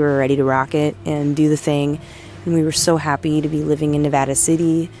 months, but we were ready to rock it and do the thing. And we were so happy to be living in Nevada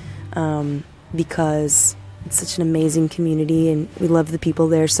City because it's such an amazing community, and we love the people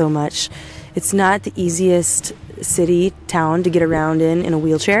there so much. It's not the easiest town to get around in a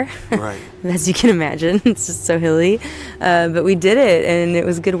wheelchair. Right. As you can imagine. It's just so hilly. But we did it, and it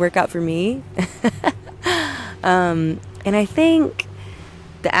was a good workout for me. And I think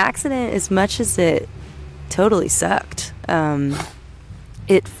the accident, as much as it totally sucked,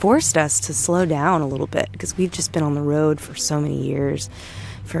 it forced us to slow down a little bit because we've just been on the road for so many years,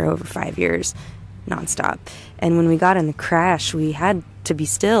 for over 5 years, nonstop. And when we got in the crash, we had to be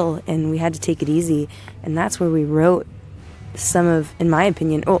still and we had to take it easy. And that's where we wrote some of, in my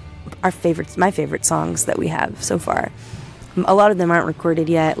opinion, my favorite songs that we have so far. A lot of them aren't recorded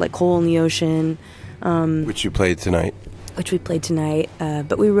yet, like Hole in the Ocean. Which you played tonight.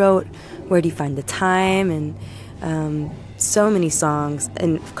 But we wrote Where Do You Find the Time, and so many songs.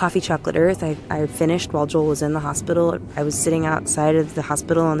 And Coffee Chocolate Earth, I finished while Joel was in the hospital. I was sitting outside of the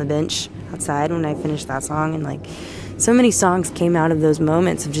hospital on the bench outside when I finished that song, and like so many songs came out of those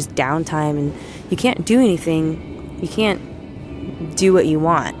moments of just downtime, and you can't do anything. You can't do what you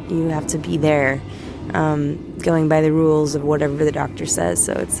want. You have to be there, going by the rules of whatever the doctor says.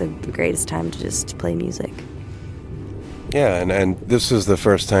 So it's the greatest time to just play music. Yeah, and this is the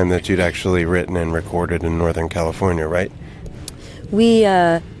first time that you'd actually written and recorded in Northern California, right? We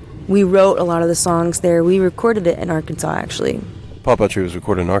wrote a lot of the songs there. We recorded it in Arkansas, actually. Paw Poetry was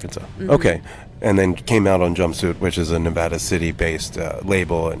recorded in Arkansas. Mm-hmm. Okay. And then came out on Jumpsuit, which is a Nevada City-based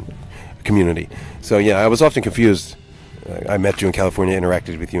label and community. So, yeah, I was often confused. I met you in California,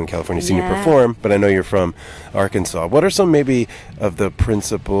 interacted with you in California, seen you perform, but I know you're from Arkansas. What are some maybe of the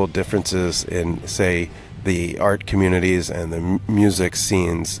principal differences in, say, the art communities and the music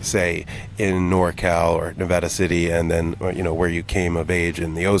scenes, say, in NorCal or Nevada City, and then, where you came of age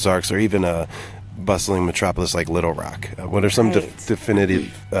in the Ozarks, or even a bustling metropolis like Little Rock? What are some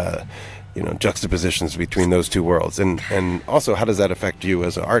definitive, juxtapositions between those two worlds? And also, how does that affect you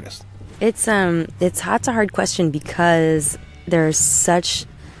as an artist? It's a hard question because there's such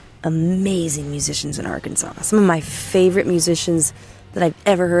amazing musicians in Arkansas. Some of my favorite musicians that I've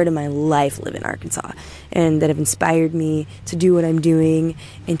ever heard in my life live in Arkansas, and that have inspired me to do what I'm doing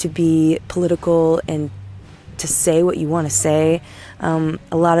and to be political and to say what you want to say. A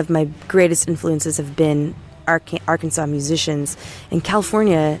lot of my greatest influences have been Arkansas musicians, and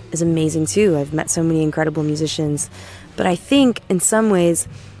California is amazing too. I've met so many incredible musicians, but I think in some ways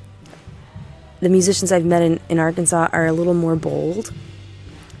the musicians I've met in Arkansas are a little more bold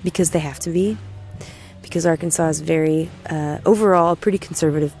because they have to be. Because Arkansas is very, overall, a pretty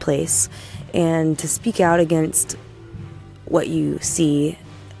conservative place. And to speak out against what you see,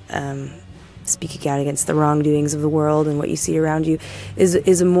 speaking out against the wrongdoings of the world and what you see around you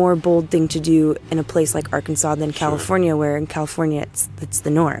is a more bold thing to do in a place like Arkansas than California, where in California it's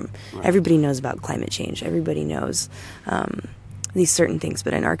the norm. Right. Everybody knows about climate change. Everybody knows these certain things.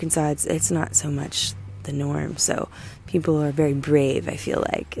 But in Arkansas, it's not so much the norm. So people are very brave, I feel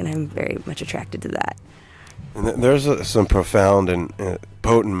like, and I'm very much attracted to that. And there's some profound and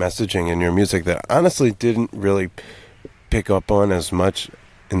potent messaging in your music that honestly didn't really pick up on as much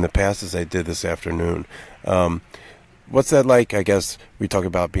in the past as I did this afternoon. What's that like? I guess we talk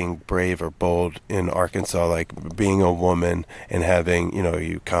about being brave or bold in Arkansas, like being a woman and having,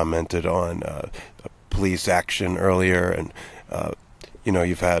 you commented on police action earlier, and,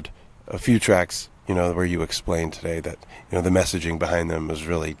 you've had a few tracks, where you explained today that, the messaging behind them was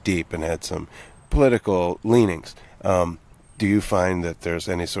really deep and had some political leanings. Do you find that there's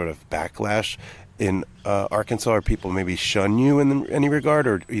any sort of backlash in Arkansas, or people maybe shun you in any regard,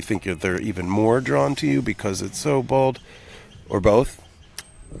 or do you think they're even more drawn to you because it's so bold, or both?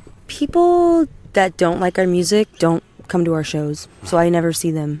 People that don't like our music don't come to our shows, so I never see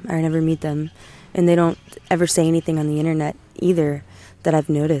them, I never meet them, and they don't ever say anything on the internet either that I've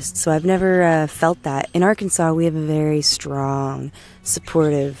noticed, so I've never felt that. In Arkansas, we have a very strong,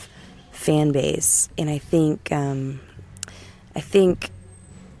 supportive fan base, and I think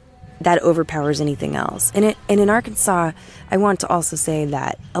that overpowers anything else. And in Arkansas, I want to also say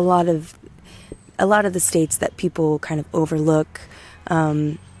that a lot of the states that people kind of overlook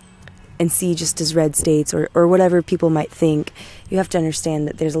and see just as red states or whatever people might think, you have to understand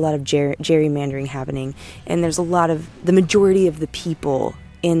that there's a lot of gerrymandering happening, and there's the majority of the people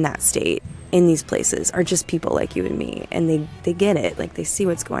in that state, in these places, are just people like you and me, and they get it, like they see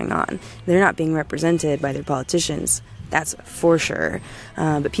what's going on. They're not being represented by their politicians, that's for sure,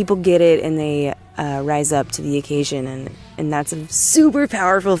 but people get it, and they rise up to the occasion, and that's a super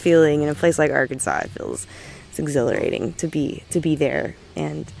powerful feeling in a place like Arkansas. It's exhilarating to be there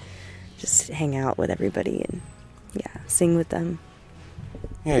and just hang out with everybody and sing with them.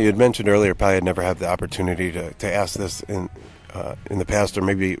 Yeah, you had mentioned earlier, probably had never had the opportunity to ask this in the past, or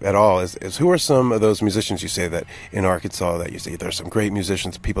maybe at all, is who are some of those musicians you say that in Arkansas that you say there's some great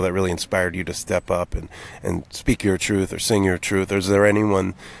musicians, people that really inspired you to step up and speak your truth or sing your truth? Or is there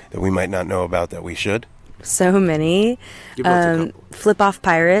anyone that we might not know about that we should? So many. Flip Off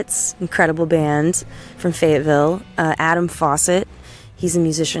Pirates, incredible band from Fayetteville. Adam Fawcett, he's a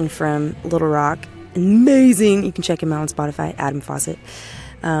musician from Little Rock. Amazing. You can check him out on Spotify, Adam Fawcett.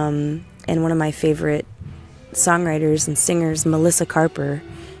 And one of my favorite songwriters and singers, Melissa Carper.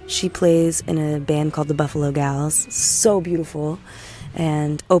 She plays in a band called the Buffalo Gals. So beautiful.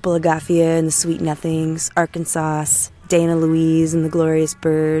 And Opal Agafia and the Sweet Nothings, Arkansas, Dana Louise and the Glorious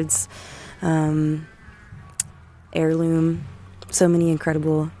Birds, Heirloom. So many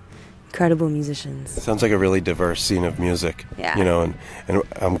incredible musicians. It sounds like a really diverse scene of music. Yeah. And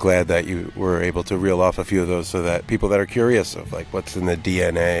I'm glad that you were able to reel off a few of those, so that people that are curious of like what's in the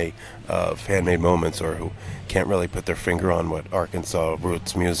DNA of Handmade Moments, or who can't really put their finger on what Arkansas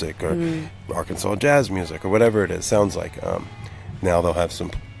roots music or Arkansas jazz music or whatever it is sounds like, now they'll have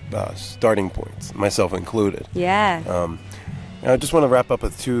some starting points, myself included. Yeah. I just want to wrap up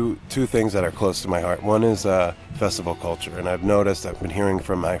with two things that are close to my heart. One is festival culture, and I've been hearing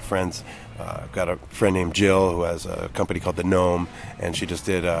from my friends. I've got a friend named Jill who has a company called The Gnome, and she just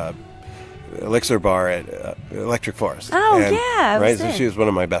did Elixir Bar at Electric Forest. Oh, yeah. Right, so she was one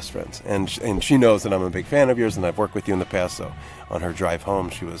of my best friends, and she knows that I'm a big fan of yours, and I've worked with you in the past. So on her drive home,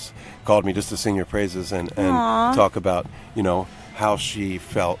 she called me just to sing your praises and talk about how she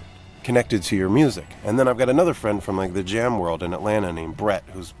felt connected to your music. And then I've got another friend from like the jam world in Atlanta named Brett,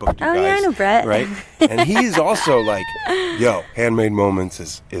 who's booked you guys. Oh yeah, I know Brett. Right? And he's also like, yo, Handmade Moments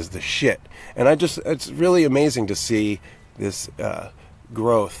is the shit. And it's really amazing to see this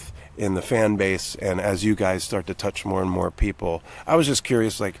growth in the fan base, and as you guys start to touch more and more people. I was just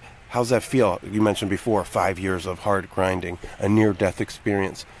curious, like, how's that feel? You mentioned before 5 years of hard grinding, a near-death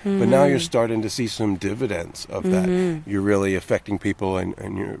experience. But now you're starting to see some dividends of that. You're really affecting people,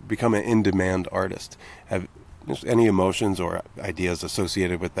 and you become an in-demand artist. Have any emotions or ideas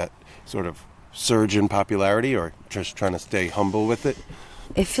associated with that sort of surge in popularity, or just trying to stay humble with it?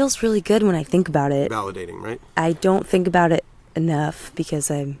 It feels really good when I think about it. Validating, right? I don't think about it enough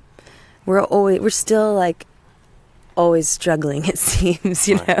because we're still like always struggling, it seems,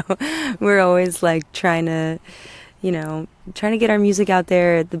 you know. We're always like trying to get our music out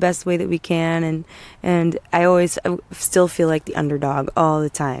there the best way that we can, and I still feel like the underdog all the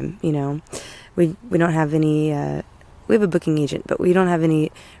time, you know. We don't have any we have a booking agent, but we don't have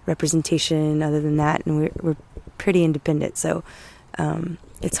any representation other than that, and we're pretty independent, so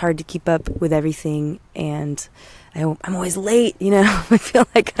it's hard to keep up with everything, and I'm always late, you know. I feel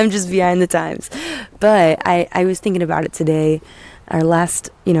like I'm just behind the times. But I was thinking about it today. Our last,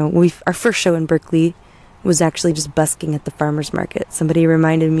 our first show in Berkeley was actually just busking at the farmer's market. Somebody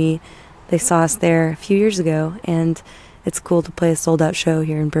reminded me they saw us there a few years ago, and it's cool to play a sold-out show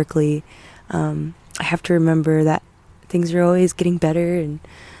here in Berkeley. I have to remember that things are always getting better, and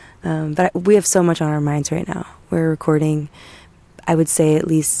But we have so much on our minds right now. We're recording, I would say at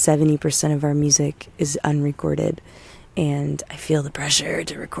least 70% of our music is unrecorded. And I feel the pressure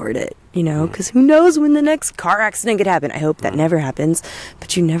to record it, you know, because who knows when the next car accident could happen. I hope that never happens,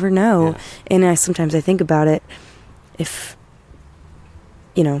 but you never know. Yeah. And sometimes I think about it, if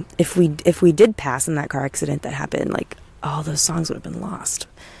we did pass in that car accident that happened, like, all those songs would have been lost.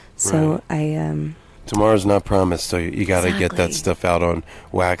 So right. Tomorrow's not promised, so you got to get that stuff out on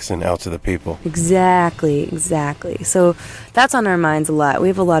wax and out to the people. Exactly. So that's on our minds a lot. We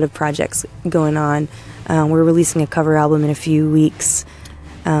have a lot of projects going on. We're releasing a cover album in a few weeks.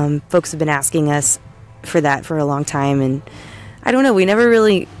 Folks have been asking us for that for a long time, and I don't know, we never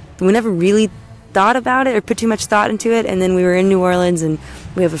really thought about it or put too much thought into it. And then we were in New Orleans, and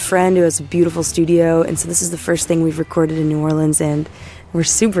we have a friend who has a beautiful studio, and so this is the first thing we've recorded in New Orleans, and we're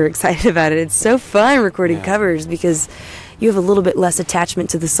super excited about it. It's so fun recording covers because you have a little bit less attachment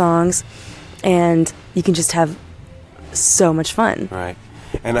to the songs, and you can just have so much fun. Right.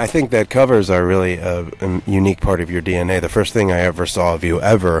 And I think that covers are really a unique part of your DNA. The first thing I ever saw of you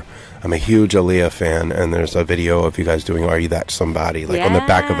ever, I'm a huge Aaliyah fan, and there's a video of you guys doing Are You That Somebody, like on the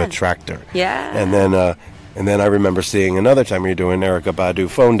back of a tractor. Yeah. And then I remember seeing another time you're doing Erykah Badu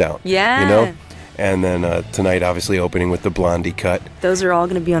Phone Down. Yeah. You know? And then tonight, obviously, opening with the Blondie cut. Those are all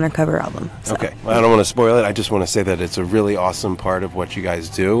going to be on our cover album. So. Okay. Well, I don't want to spoil it. I just want to say that it's a really awesome part of what you guys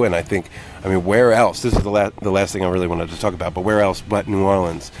do. And I think, where else? This is the last thing I really wanted to talk about. But where else but New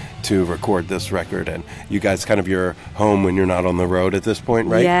Orleans to record this record? And you guys kind of your home when you're not on the road at this point,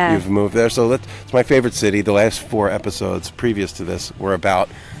 right? Yeah. You've moved there. So it's my favorite city. The last 4 episodes previous to this were about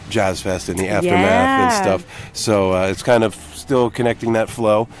Jazz Fest and the aftermath and stuff. So it's kind of still connecting that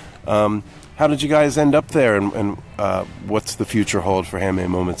flow. How did you guys end up there, and what's the future hold for Handmade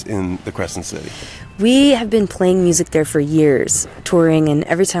Moments in the Crescent City? We have been playing music there for years, touring, and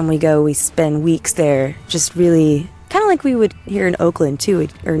every time we go, we spend weeks there, just really, kind of like we would here in Oakland, too,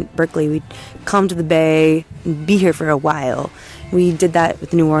 or in Berkeley. We'd come to the Bay and be here for a while. We did that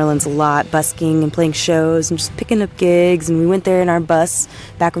with New Orleans a lot, busking and playing shows and just picking up gigs, and we went there in our bus,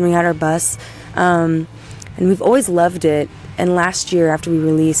 back when we had our bus, and we've always loved it. And last year, after we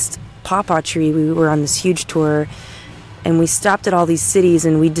released Pawpaw Tree, we were on this huge tour, and we stopped at all these cities,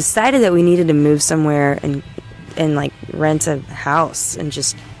 and we decided that we needed to move somewhere and like rent a house and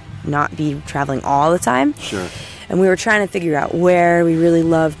just not be traveling all the time. Sure. And we were trying to figure out where. We really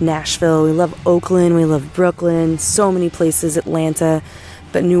loved Nashville, we love Oakland, we love Brooklyn, so many places, Atlanta,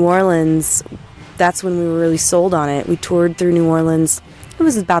 but New Orleans, that's when we were really sold on it. We toured through New Orleans. It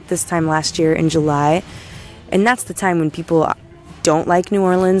was about this time last year in July, and that's the time when people don't like New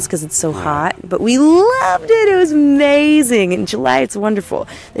Orleans because it's so hot, but we loved it. It was amazing. In July, it's wonderful.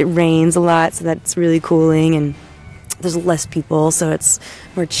 It rains a lot, so that's really cooling, and there's less people, so it's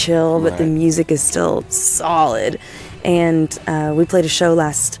more chill, but the music is still solid. And we played a show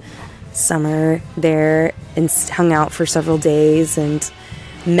last summer there and hung out for several days and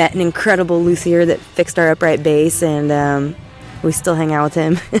met an incredible luthier that fixed our upright bass, and we still hang out with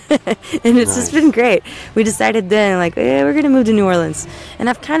him. And it's just been great. We decided then, like, we're going to move to New Orleans. And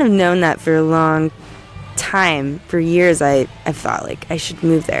I've kind of known that for a long time. For years, I've thought, like, I should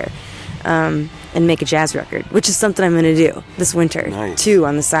move there and make a jazz record, which is something I'm going to do this winter, too,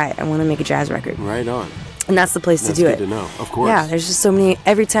 on the side. I want to make a jazz record. Right on. And that's the place to do it. That's good to know, of course. Yeah, there's just so many.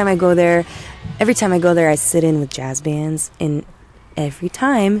 Every time I go there, I sit in with jazz bands, and every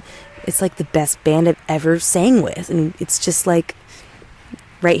time it's like the best band I've ever sang with, and it's just like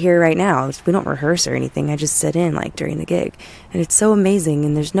right here, right now. We don't rehearse or anything. I just sit in like during the gig, and it's so amazing.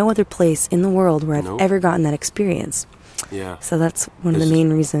 And there's no other place in the world where I've ever gotten that experience. Yeah. So that's one of the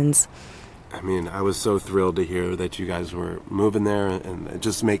main reasons. I was so thrilled to hear that you guys were moving there, and it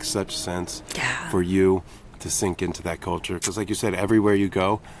just makes such sense for you to sink into that culture. Because like you said, everywhere you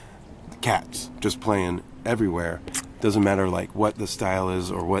go, cats just playing everywhere. Doesn't matter like what the style is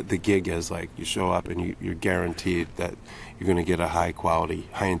or what the gig is, like you show up and you're guaranteed that you're going to get a high quality,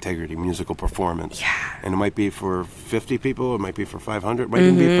 high integrity musical performance. Yeah. And it might be for 50 people, it might be for 500, it might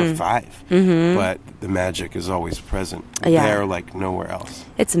even be for 5. But the magic is always present there like nowhere else.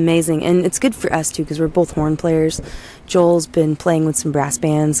 It's amazing, and it's good for us too because we're both horn players. Joel's been playing with some brass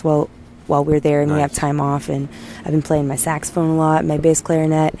bands while we're there, and we have time off, and I've been playing my saxophone a lot, my bass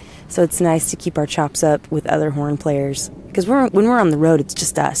clarinet. So it's nice to keep our chops up with other horn players because when we're on the road, it's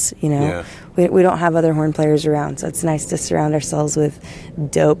just us, you know. Yeah. We don't have other horn players around, so it's nice to surround ourselves with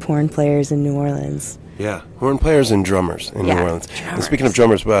dope horn players in New Orleans. Yeah, horn players and drummers in New Orleans. And speaking of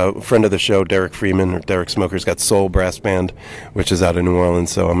drummers, a friend of the show, Derek Freeman, or Derek Smoker's got Soul Brass Band, which is out of New Orleans,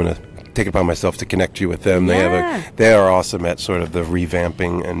 so I'm going to take it upon myself to connect you with them. They are awesome at sort of the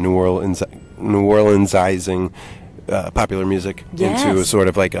revamping and New Orleansizing popular music into sort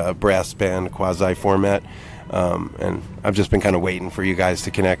of like a brass band quasi format. And I've just been kind of waiting for you guys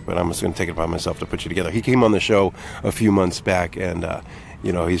to connect, but I'm just going to take it upon myself to put you together. He came on the show a few months back, and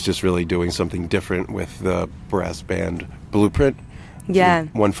he's just really doing something different with the brass band blueprint. Yeah.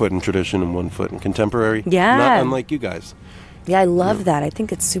 1 foot in tradition and 1 foot in contemporary. Yeah. Not unlike you guys. Yeah, I love that. I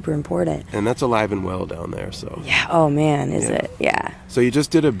think it's super important. And that's alive and well down there, so. Yeah. Oh, man, is it? Yeah. So you just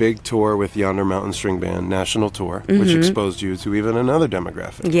did a big tour with Yonder Mountain String Band, national tour, which exposed you to even another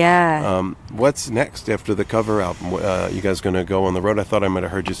demographic. Yeah. What's next after the cover album? You guys going to go on the road? I thought I might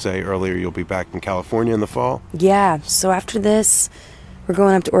have heard you say earlier you'll be back in California in the fall. Yeah. So after this, we're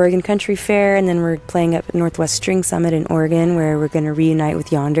going up to Oregon Country Fair, and then we're playing up at Northwest String Summit in Oregon, where we're going to reunite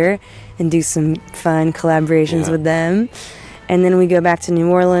with Yonder and do some fun collaborations with them. And then we go back to New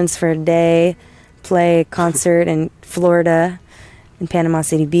Orleans for a day, play a concert in Florida, in Panama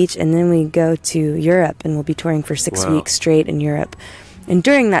City Beach, and then we go to Europe, and we'll be touring for 6 weeks straight in Europe. And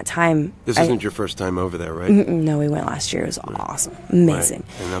during that time... This isn't your first time over there, right? No, we went last year. It was awesome. Amazing.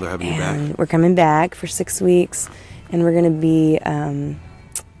 Right. And now they're having you back. We're coming back for 6 weeks, and we're going to be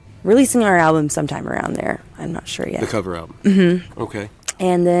releasing our album sometime around there. I'm not sure yet. The cover album? Mm-hmm. Okay.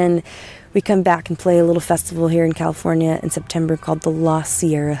 And then we come back and play a little festival here in California in September called the La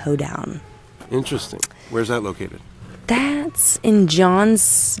Sierra Hoedown. Interesting. Where's that located? That's in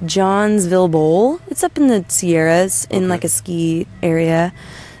Johnsville Bowl. It's up in the Sierras in like a ski area.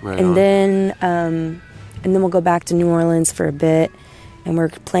 Right and on. then we'll go back to New Orleans for a bit, and we're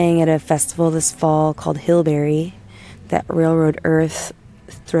playing at a festival this fall called HILARY that Railroad Earth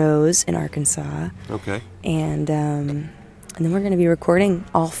throws in Arkansas. Okay. And then we're going to be recording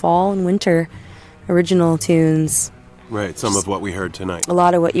all fall and winter original tunes. Right, some of what we heard tonight. A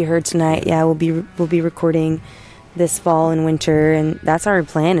lot of what you heard tonight. Yeah, we'll be recording this fall and winter, and that's our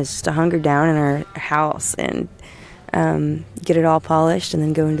plan, is just to hunker down in our house and get it all polished and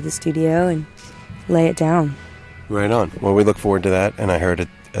then go into the studio and lay it down. Right on. Well, we look forward to that, and I heard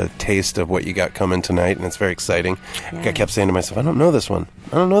a taste of what you got coming tonight, and it's very exciting. Yeah. I kept saying to myself, I don't know this one.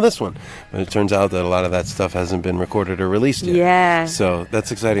 But it turns out that a lot of that stuff hasn't been recorded or released yet. Yeah. So that's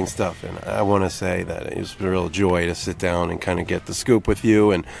exciting stuff, and I want to say that it was a real joy to sit down and kind of get the scoop with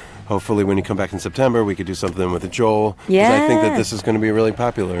you, and hopefully when you come back in September, we could do something with Joel. Yeah. Because I think that this is going to be really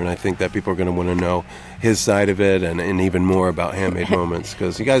popular, and I think that people are going to want to know his side of it and even more about Handmade Moments,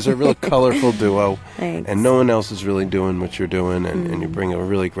 because you guys are a really colorful duo. Thanks. And no one else is really doing what you're doing, and you bring a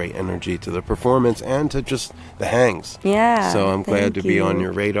really great energy to the performance and to just the hangs. Yeah. So I'm glad to be on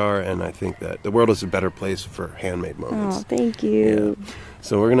your radar, and I think that the world is a better place for Handmade Moments. Oh, thank you. Yeah.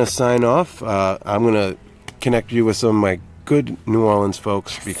 So we're going to sign off. I'm going to connect you with some of my good New Orleans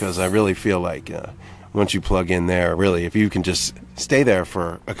folks, because I really feel like once you plug in there, really, if you can just stay there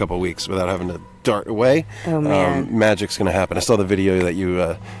for a couple of weeks without having to dart away, magic's going to happen. I saw the video that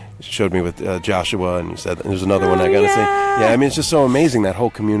you showed me with Joshua, and you said there's another one I got to say. Yeah, I mean, it's just so amazing, that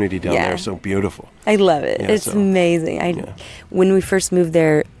whole community down there is so beautiful. I love it. It's amazing. When we first moved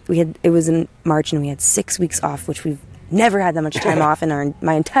there, it was in March, and we had 6 weeks off, which we've never had that much time off in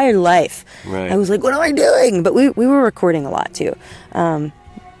my entire life. Right. I was like, what am I doing? But we were recording a lot too.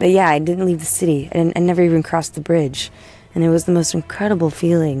 But yeah, I didn't leave the city. I never even crossed the bridge. And it was the most incredible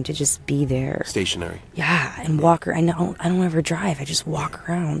feeling to just be there. Stationary. Yeah, and walk around. I don't ever drive. I just walk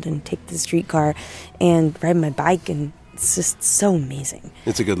around and take the streetcar and ride my bike, and it's just so amazing.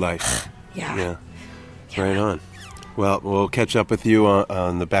 It's a good life. Yeah. Right on. Well, we'll catch up with you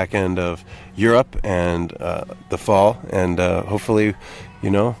on the back end of Europe and the fall, and hopefully,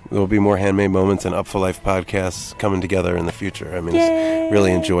 there'll be more Handmade Moments and Upful LIFE podcasts coming together in the future. I mean, just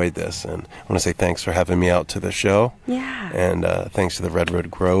really enjoyed this, and I want to say thanks for having me out to the show. Yeah. And thanks to the Redwood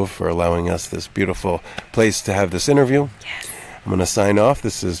Grove for allowing us this beautiful place to have this interview. Yes. I'm going to sign off.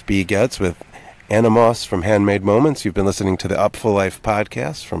 This is B. Getz with Anna Moss from Handmade Moments. You've been listening to the Upful LIFE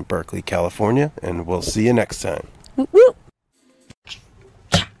podcast from Berkeley, California, and we'll see you next time. Woo woo.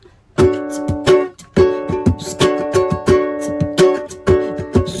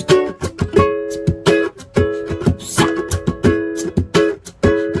 I can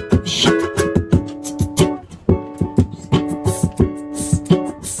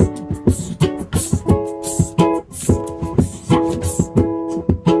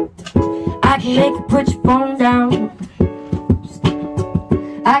make you put your phone down.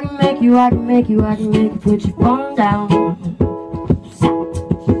 I can make you put your phone down.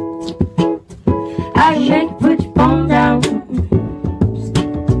 I can make you put your phone down.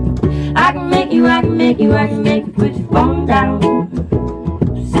 I can make you put your phone down.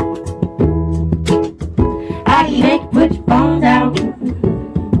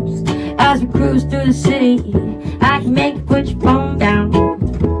 cruise through the city, I can make you put your phone down.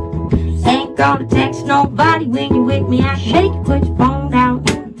 Ain't gonna text nobody when you're with me, I can make you put your phone down.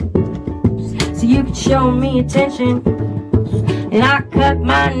 So you can show me attention, and I cut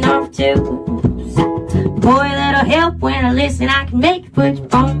mine off too. Boy, that'll help when I listen, I can make you put your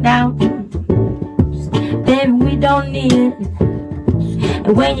phone down. Baby, we don't need it.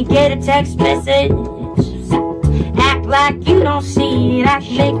 And when you get a text message, act like you don't see it, I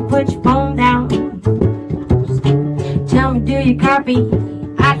can make you put your phone down. Tell me, do you copy?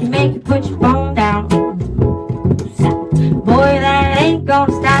 I can make you put your phone down. Boy, that ain't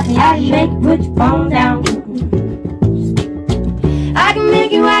gonna stop me, I can make you put your phone down. I can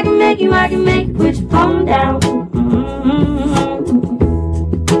make you, I can make you, I can make you put your phone down.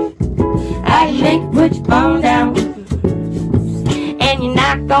 I can make you put your phone down. And you're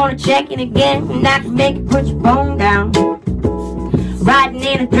not gonna check it again, and I can make you put your phone down. Riding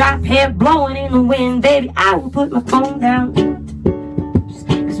in a drop, hair blowing in the wind, baby, I will put my phone down.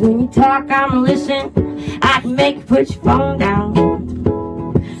 Cause when you talk, I'ma listen, I can make you put your phone down.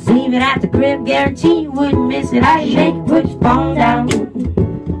 Leave it at the crib, guarantee you wouldn't miss it, I can make you put your phone down.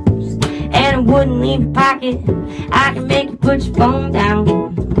 And it wouldn't leave your pocket, I can make you put your phone down.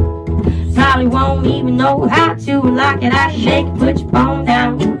 Probably won't even know how to unlock it, I can make you put your phone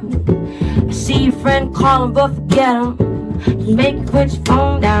down. I see your friend calling, but forget him, can make you put your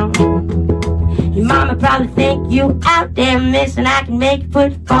phone down. Your mama probably think you out there missing, I can make you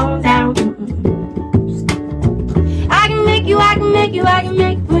put your phone down. I can make you, I can make you, I can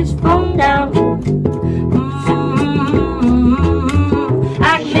make you put your phone down.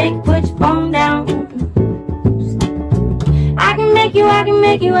 I can make you put your phone down. I can make you, I can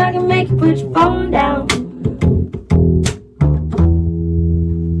make you, I can make you put your phone down.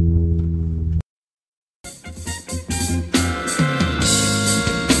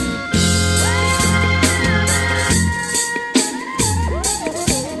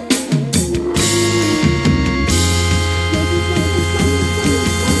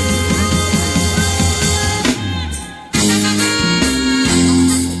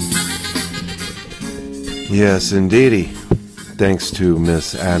 Yes, indeedy. Thanks to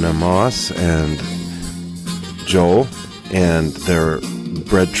Miss Anna Moss and Joel and their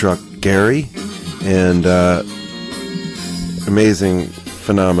bread truck Gary and amazing,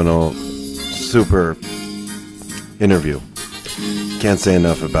 phenomenal, super interview. Can't say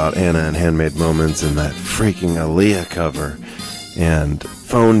enough about Anna and Handmade Moments and that freaking Aaliyah cover and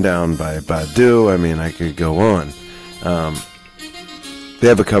Phone Down by Badu. I mean, I could go on. They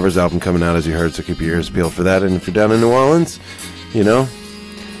have a covers album coming out, as you heard, so keep your ears peeled for that. And if you're down in New Orleans, you know,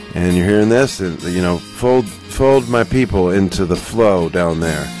 and you're hearing this, you know, fold my people into the flow down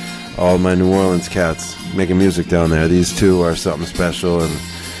there. All my New Orleans cats making music down there. These two are something special, and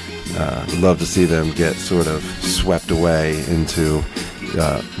love to see them get sort of swept away into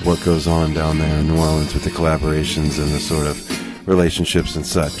what goes on down there in New Orleans with the collaborations and the sort of relationships and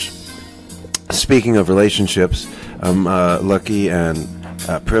such. Speaking of relationships, I'm lucky and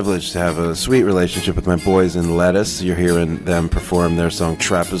privileged to have a sweet relationship with my boys in Lettuce. You're hearing them perform their song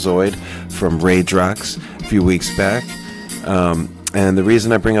Trapezoid from Raydrox a few weeks back. And the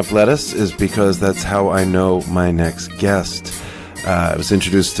reason I bring up Lettuce is because that's how I know my next guest. I was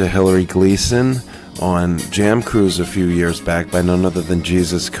introduced to HILARY GLEASON on Jam Cruise a few years back by none other than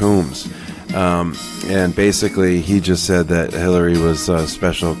Jesus Coombs. And basically he just said that HILARY was a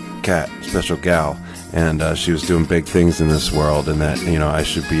special cat, special gal, and she was doing big things in this world, and that, you know, I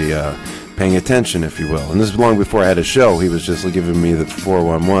should be paying attention, if you will. And this is long before I had a show. He was just giving me the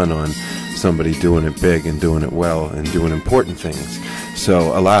 411 on somebody doing it big and doing it well and doing important things.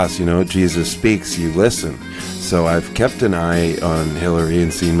 So, alas, you know, Jesus speaks, you listen. So I've kept an eye on HILARY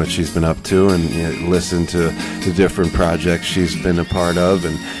and seen what she's been up to, and listened to the different projects she's been a part of,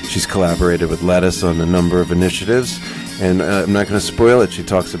 and she's collaborated with Lettuce on a number of initiatives. And I'm not going to spoil it. She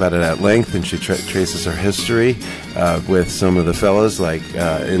talks about it at length, and she traces her history with some of the fellas like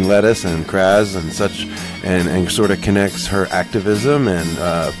in Lettuce and Kraz and such, and sort of connects her activism and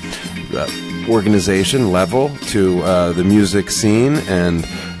organization level to the music scene and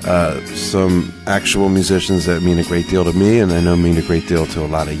some actual musicians that mean a great deal to me, and I know mean a great deal to a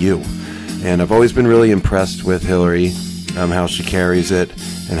lot of you. And I've always been really impressed with HILARY, how she carries it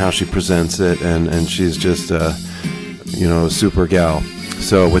and how she presents it, and she's just you know, super gal.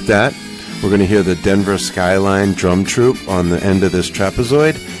 So with that, we're going to hear the Denver Skyline Drum Troupe on the end of this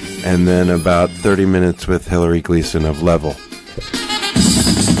trapezoid, and then about 30 minutes with HILARY GLEASON of Level.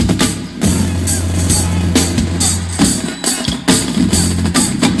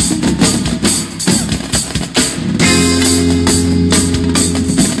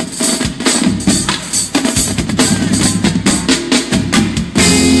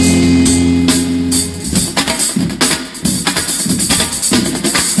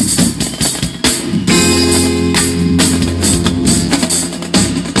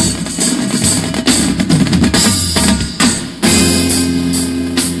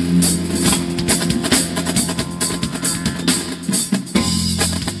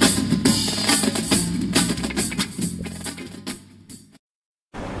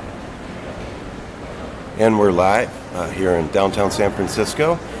 And we're live here in downtown San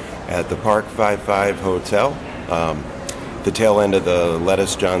Francisco at the Park 55 Hotel, the tail end of the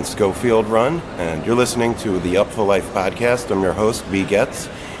Lettuce John Schofield run. And you're listening to the Upful LIFE Podcast. I'm your host, B. Getz,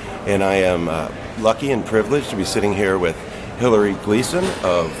 and I am lucky and privileged to be sitting here with HILARY GLEASON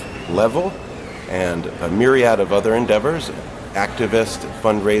of Level and a myriad of other endeavors, activist,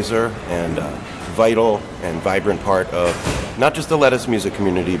 fundraiser, and vital and vibrant part of not just the Lettuce music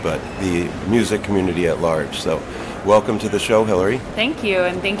community, but the music community at large. So welcome to the show, HILARY. Thank you,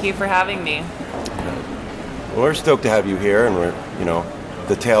 and thank you for having me. Well, we're stoked to have you here, and we're,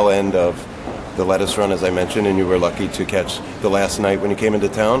 the tail end of the Lettuce run, as I mentioned, and you were lucky to catch the last night when you came into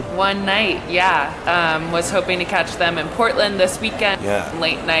town. One night, yeah. Was hoping to catch them in Portland this weekend,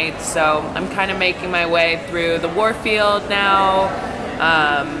 late night, so I'm kind of making my way through the Warfield now,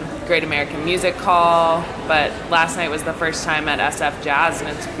 Great American Music Hall, but last night was the first time at SF Jazz, and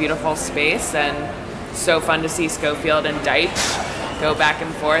it's a beautiful space, and so fun to see Schofield and Deitch go back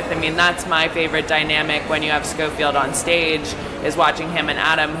and forth. I mean, that's my favorite dynamic when you have Schofield on stage, is watching him and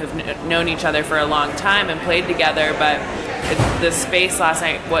Adam, who've known each other for a long time and played together, but the space last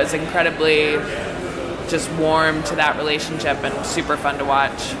night was incredibly just warm to that relationship and super fun to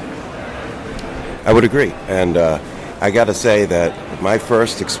watch. I would agree, and I gotta say that my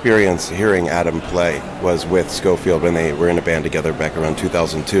first experience hearing Adam play was with Schofield when they were in a band together back around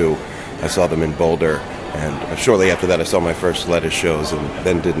 2002. I saw them in Boulder, and shortly after that I saw my first Lettuce shows, and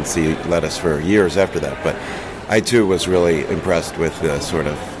then didn't see Lettuce for years after that. But I too was really impressed with the sort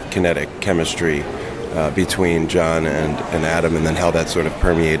of kinetic chemistry between John and Adam, and then how that sort of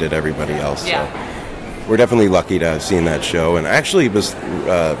permeated everybody else. Yeah. So we're definitely lucky to have seen that show, and I actually was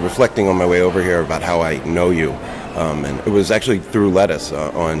reflecting on my way over here about how I know you. And it was actually through Lettuce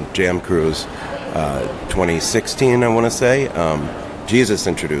on Jam Cruise 2016, I want to say. Jesus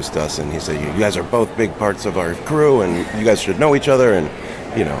introduced us, and he said, you guys are both big parts of our crew, and you guys should know each other, and,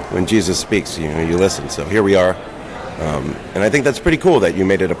 when Jesus speaks, you listen. So here we are. And I think that's pretty cool that you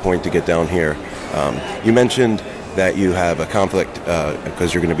made it a point to get down here. You mentioned that you have a conflict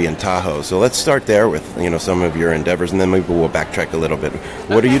because you're going to be in Tahoe. So let's start there with, some of your endeavors, and then maybe we'll backtrack a little bit.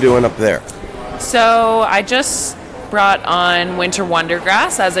 What are you doing up there? So I just brought on Winter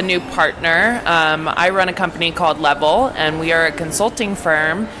Wondergrass as a new partner. I run a company called Level, and we are a consulting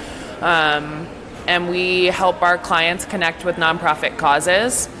firm, and we help our clients connect with nonprofit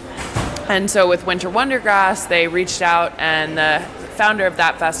causes. And so with Winter Wondergrass, they reached out, and the founder of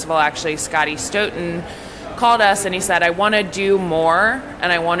that festival, actually, Scotty Stoughton, called us and he said, I want to do more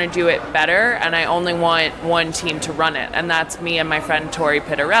and I want to do it better, and I only want one team to run it, and that's me and my friend Tori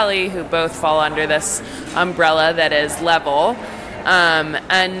Pittarelli, who both fall under this umbrella that is Level.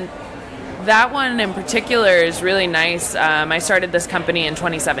 And that one in particular is really nice. I started this company in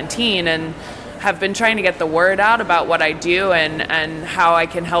 2017 and have been trying to get the word out about what I do and how I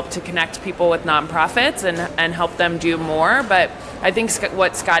can help to connect people with nonprofits and help them do more. But I think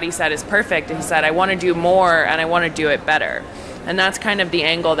what Scotty said is perfect. He said, I want to do more and I want to do it better. And that's kind of the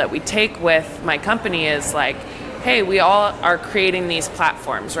angle that we take with my company, is like, hey, we all are creating these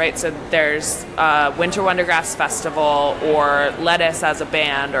platforms, right? So there's Winter Wondergrass Festival, or Lettuce as a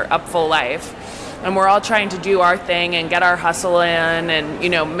band, or Upful LIFE. And we're all trying to do our thing and get our hustle in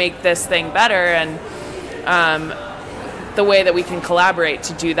and, make this thing better. And the way that we can collaborate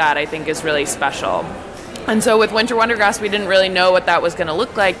to do that, I think, is really special. And so with Winter Wondergrass, we didn't really know what that was going to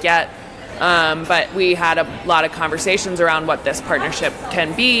look like yet. But we had a lot of conversations around what this partnership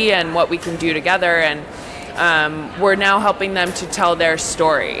can be and what we can do together. And we're now helping them to tell their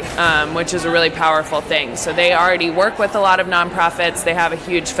story, which is a really powerful thing. So they already work with a lot of nonprofits. They have a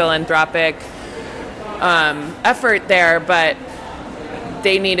huge philanthropic effort there, but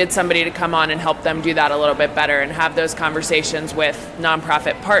they needed somebody to come on and help them do that a little bit better and have those conversations with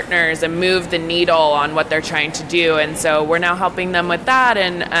nonprofit partners and move the needle on what they're trying to do. And so we're now helping them with that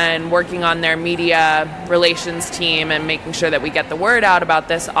and working on their media relations team and making sure that we get the word out about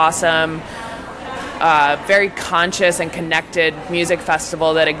this awesome, very conscious and connected music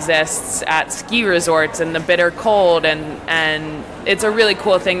festival that exists at ski resorts in the bitter cold, and it's a really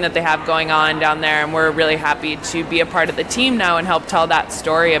cool thing that they have going on down there, and we're really happy to be a part of the team now and help tell that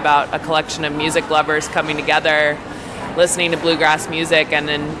story about a collection of music lovers coming together, listening to bluegrass music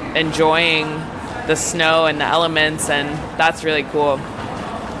and enjoying the snow and the elements, and that's really cool.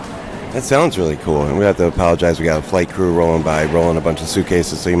 That sounds really cool, and we have to apologize. We got a flight crew rolling a bunch of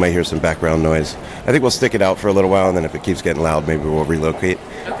suitcases, so you might hear some background noise. I think we'll stick it out for a little while, and then if it keeps getting loud, maybe we'll relocate.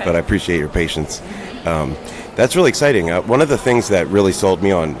 Okay. But I appreciate your patience. That's really exciting. One of the things that really sold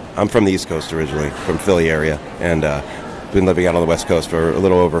me on, I'm from the East Coast originally, from Philly area, and been living out on the West Coast for a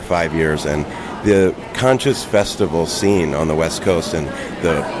little over 5 years, and the conscious festival scene on the West Coast and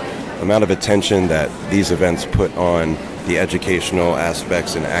the amount of attention that these events put on the educational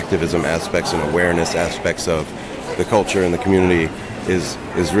aspects and activism aspects and awareness aspects of the culture and the community is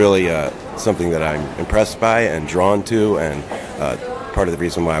really something that I'm impressed by and drawn to, and part of the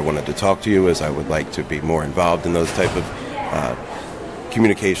reason why I wanted to talk to you is I would like to be more involved in those type of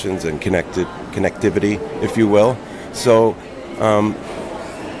communications and connectivity, if you will. So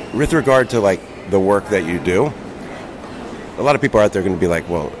with regard to like the work that you do, a lot of people out there are going to be like,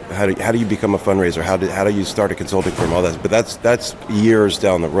 well, how do you become a fundraiser? How do you start a consulting firm? All that, but that's years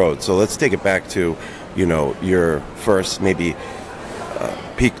down the road. So let's take it back to, you know, your first maybe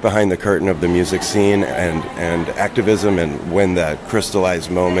peek behind the curtain of the music scene and activism, and when that crystallized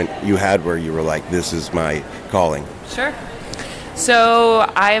moment you had where you were like, this is my calling. Sure. So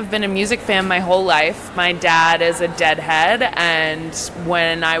I've been a music fan my whole life. My dad is a deadhead, and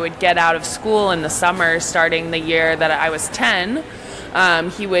when I would get out of school in the summer, starting the year that I was 10,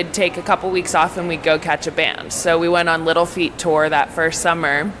 he would take a couple weeks off and we'd go catch a band. So we went on Little Feat tour that first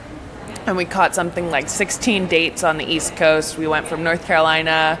summer, and we caught something like 16 dates on the East Coast. We went from North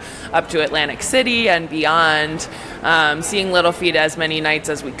Carolina up to Atlantic City and beyond, seeing Little Feat as many nights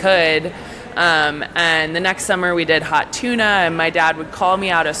as we could. And the next summer we did Hot Tuna, and my dad would call me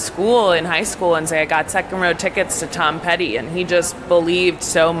out of school in high school and say, I got second row tickets to Tom Petty. And he just believed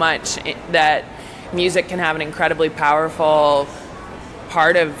so much that music can have an incredibly powerful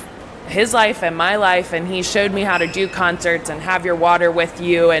part of his life and my life. And he showed me how to do concerts and have your water with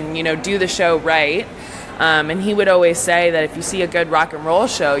you and, you know, do the show right. And he would always say that if you see a good rock and roll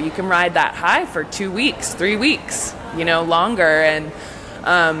show, you can ride that high for 2 weeks, 3 weeks, you know, longer. And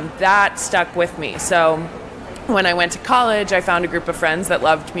that stuck with me. So when I went to college, I found a group of friends that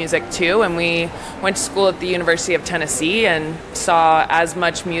loved music too, and we went to school at the University of Tennessee and saw as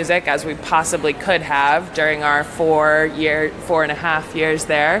much music as we possibly could have during our 4.5 years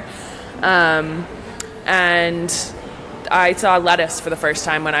there. And I saw Lettuce for the first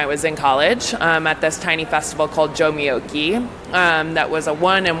time when I was in college at this tiny festival called Joe Miyoki. That was a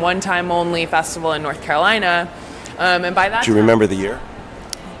one-time only festival in North Carolina. And by that Do you remember the year?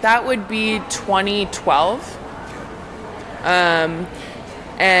 That would be 2012. And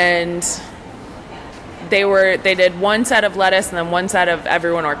they did one set of Lettuce and then one set of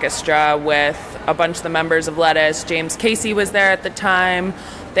Everyone Orchestra with a bunch of the members of Lettuce. James Casey was there at the time.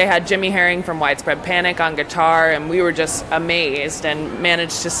 They had Jimmy Herring from Widespread Panic on guitar, and we were just amazed and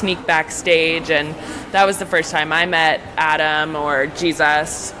managed to sneak backstage. And that was the first time I met Adam or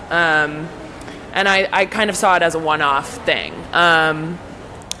Jesus. And I kind of saw it as a one-off thing.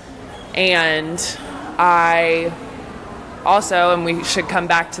 And I also, and we should come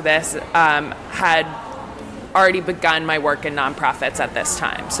back to this, had already begun my work in nonprofits at this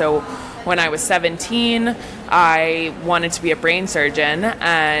time. So when I was 17, I wanted to be a brain surgeon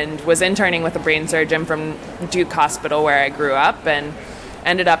and was interning with a brain surgeon from Duke Hospital where I grew up, and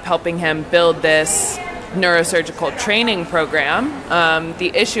ended up helping him build this neurosurgical training program.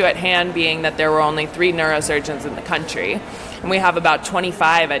 The issue at hand being that there were only 3 neurosurgeons in the country. And we have about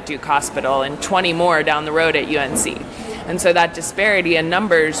 25 at Duke Hospital and 20 more down the road at UNC. And so that disparity in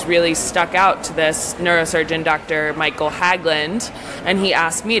numbers really stuck out to this neurosurgeon, Dr. Michael Hagland, and he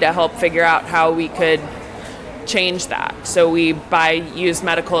asked me to help figure out how we could change that. So we buy used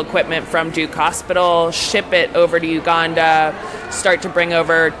medical equipment from Duke Hospital, ship it over to Uganda, start to bring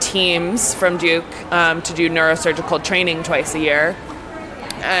over teams from Duke to do neurosurgical training twice a year.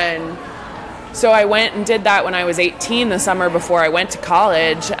 And so I went and did that when I was 18, the summer before I went to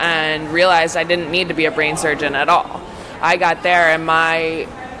college, and realized I didn't need to be a brain surgeon at all. I got there and my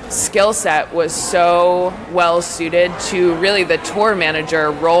skill set was so well suited to really the tour manager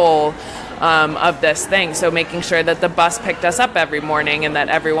role of this thing. So making sure that the bus picked us up every morning and that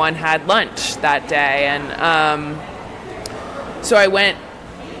everyone had lunch that day. And so I went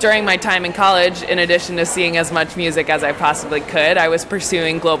during my time in college, in addition to seeing as much music as I possibly could, I was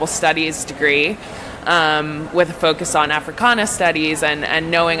pursuing global studies degree with a focus on Africana studies and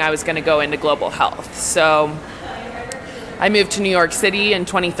knowing I was going to go into global health. So I moved to New York City in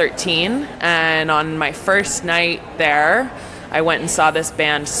 2013, and on my first night there, I went and saw this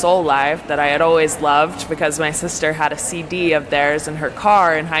band Soul Live that I had always loved because my sister had a CD of theirs in her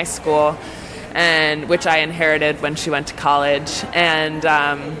car in high school, and which I inherited when she went to college. And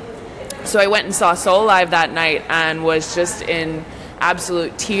so I went and saw Soul Live that night and was just in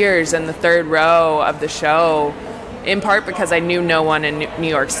absolute tears in the third row of the show, in part because I knew no one in New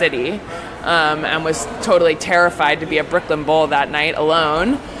York City, and was totally terrified to be at Brooklyn Bowl that night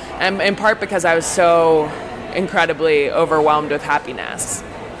alone, and in part because I was so incredibly overwhelmed with happiness.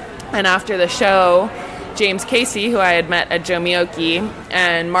 And after the show, James Casey, who I had met at Joe Miyoki,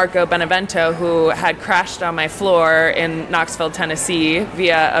 and Marco Benevento, who had crashed on my floor in Knoxville, Tennessee,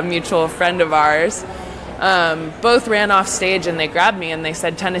 via a mutual friend of ours, both ran off stage and they grabbed me and they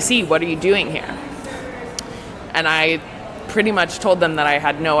said, "Tennessee, what are you doing here?" And I pretty much told them that I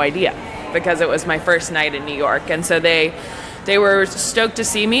had no idea, because it was my first night in New York. And so they were stoked to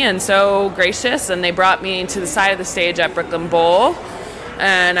see me and so gracious, and they brought me to the side of the stage at Brooklyn Bowl,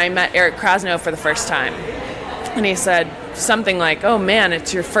 and I met Eric Krasno for the first time. And he said something like, "Oh man,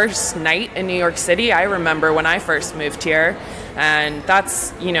 it's your first night in New York City? I remember when I first moved here, and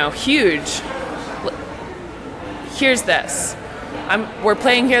that's, huge. Here's this. We're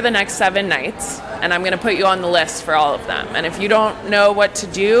playing here the next 7 nights, and I'm going to put you on the list for all of them. And if you don't know what to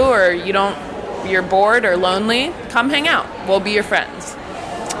do, or you're bored or lonely, come hang out. We'll be your friends."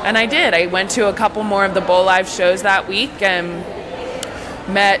 And I did. I went to a couple more of the Bowl Live shows that week and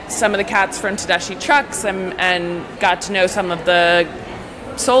met some of the cats from Tedeschi Trucks and got to know some of the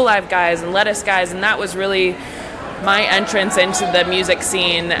Soul Live guys and Lettuce guys, and that was really my entrance into the music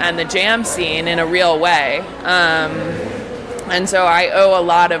scene and the jam scene in a real way. And so I owe a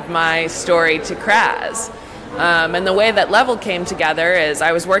lot of my story to Kraz. And the way that Level came together is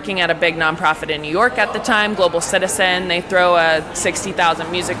I was working at a big nonprofit in New York at the time, Global Citizen. They throw a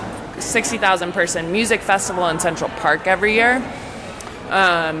 60,000 person music festival in Central Park every year.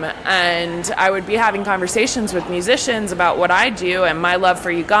 And I would be having conversations with musicians about what I do and my love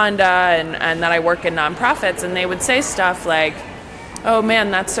for Uganda and that I work in nonprofits, and they would say stuff like, "Oh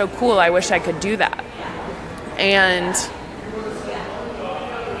man, that's so cool, I wish I could do that." And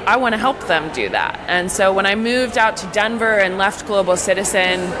I want to help them do that. And so when I moved out to Denver and left Global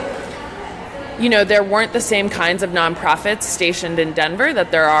Citizen, there weren't the same kinds of nonprofits stationed in Denver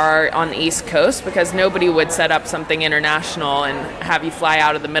that there are on the East Coast, because nobody would set up something international and have you fly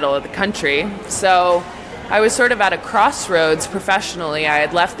out of the middle of the country. So I was sort of at a crossroads professionally. I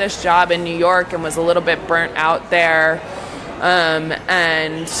had left this job in New York and was a little bit burnt out there,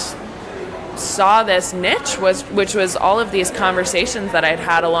 and saw this niche, which was all of these conversations that I'd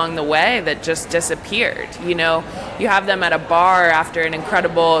had along the way that just disappeared. You have them at a bar after an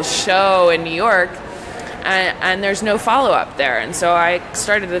incredible show in New York, and there's no follow-up there. And so I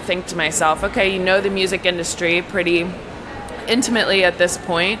started to think to myself, okay, the music industry pretty intimately at this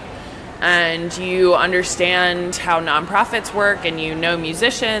point, and you understand how nonprofits work, and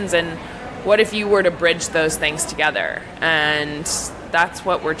musicians, and what if you were to bridge those things together? And that's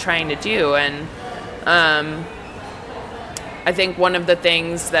what we're trying to do. And I think one of the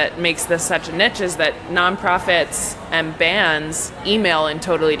things that makes this such a niche is that nonprofits and bands email in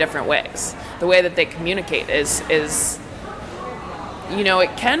totally different ways. The way that they communicate is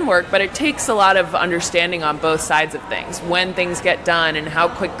it can work, but it takes a lot of understanding on both sides of things, when things get done and how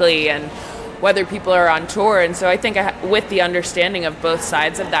quickly, and whether people are on tour. And so I think with the understanding of both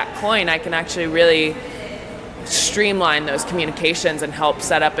sides of that coin, I can actually really streamline those communications and help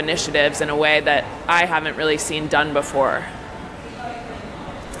set up initiatives in a way that I haven't really seen done before.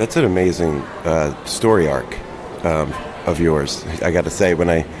 That's an amazing story arc of yours. I got to say,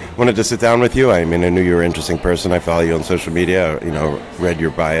 when I wanted to sit down with you, I knew you were an interesting person. I follow you on social media, read your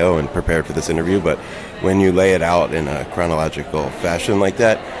bio and prepared for this interview. But when you lay it out in a chronological fashion like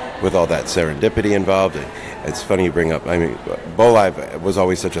that, with all that serendipity involved, it's funny you bring up, Bowl Live was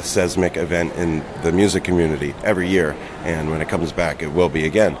always such a seismic event in the music community every year, and when it comes back, it will be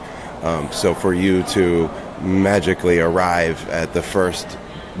again. So for you to magically arrive at the first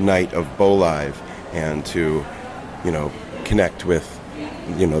night of Bowl Live and to, connect with,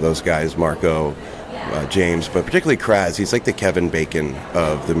 those guys, Marco, James, but particularly Kraz, he's like the Kevin Bacon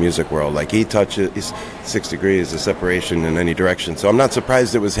of the music world. Like, he's 6 degrees of separation in any direction. So I'm not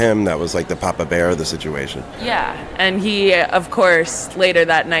surprised it was him that was like the Papa Bear of the situation. Yeah, and he, of course, later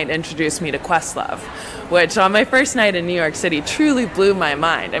that night introduced me to Questlove, which on my first night in New York City truly blew my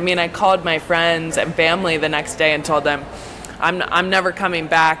mind. I called my friends and family the next day and told them, I'm never coming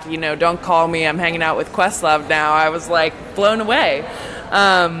back, don't call me, I'm hanging out with Questlove now. I was like blown away.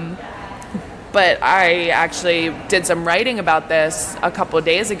 But I actually did some writing about this a couple of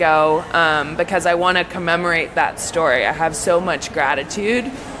days ago because I want to commemorate that story. I have so much gratitude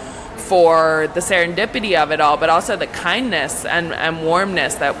for the serendipity of it all, but also the kindness and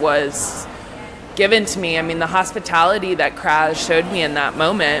warmness that was given to me. The hospitality that Kraz showed me in that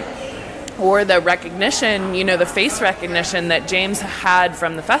moment, or the recognition, the face recognition that James had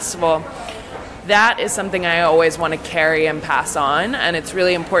from the festival, that is something I always want to carry and pass on, and it's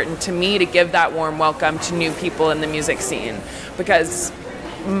really important to me to give that warm welcome to new people in the music scene, because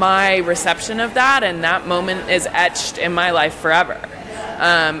my reception of that, and that moment is etched in my life forever.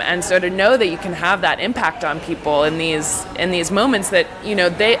 And so to know that you can have that impact on people in these moments that,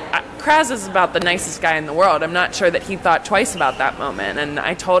 Kraz is about the nicest guy in the world. I'm not sure that he thought twice about that moment. And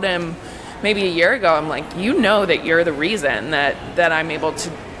I told him maybe a year ago, I'm like, that you're the reason that I'm able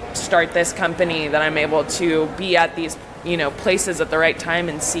to start this company, that I'm able to be at these, places at the right time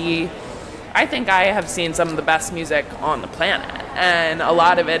and see. I think I have seen some of the best music on the planet. And a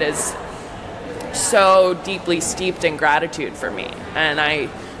lot of it is so deeply steeped in gratitude for me. And I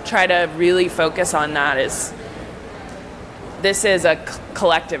try to really focus on that as this is a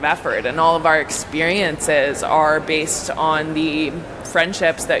collective effort, and all of our experiences are based on the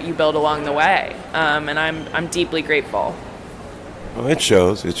friendships that you build along the way. And I'm deeply grateful. Well, it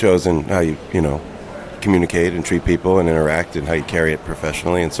shows in how you communicate and treat people and interact, and how you carry it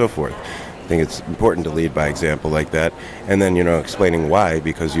professionally and so forth. I think it's important to lead by example like that, and then explaining why,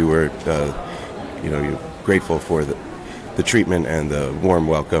 because you were you're grateful for the treatment and the warm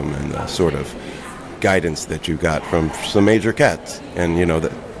welcome and the sort of guidance that you got from some major cats. And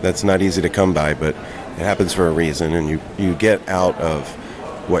that's not easy to come by, but it happens for a reason, and you get out of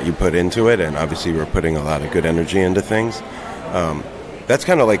what you put into it. And obviously we're putting a lot of good energy into things. That's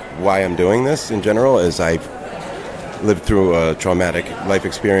kind of like why I'm doing this in general, is I've lived through a traumatic life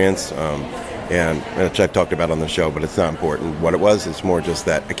experience, and which I've talked about on the show, but it's not important what it was. It's more just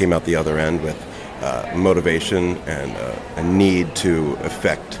that I came out the other end with motivation and a need to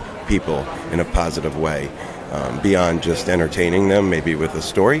affect people in a positive way, beyond just entertaining them, maybe with a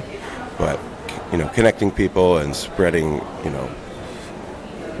story, but connecting people and spreading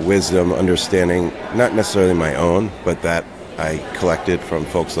wisdom, understanding, not necessarily my own, but that I collected from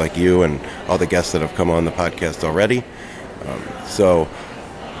folks like you and all the guests that have come on the podcast already. So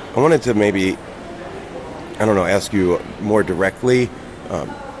I wanted to maybe, ask you more directly,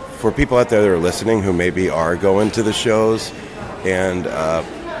 for people out there that are listening who maybe are going to the shows and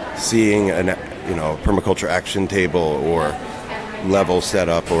seeing a permaculture action table or level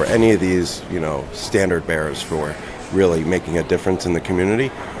setup or any of these standard bearers for really making a difference in the community,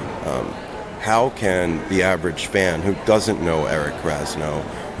 how can the average fan who doesn't know Eric Krasno,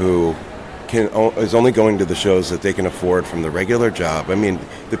 who is only going to the shows that they can afford from the regular job,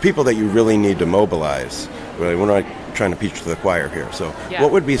 the people that you really need to mobilize, really, we're not trying to preach to the choir here, so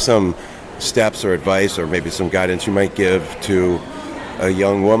what would be some steps or advice or maybe some guidance you might give to a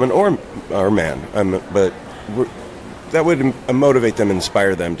young woman or man, but that would motivate them,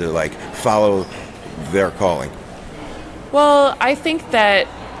 inspire them to follow their calling? Well, I think that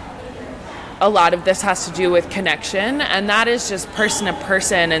a lot of this has to do with connection, and that is just person to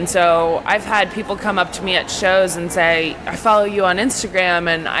person. And so I've had people come up to me at shows and say, I follow you on Instagram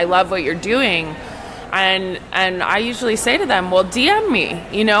and I love what you're doing. And I usually say to them, well, DM me.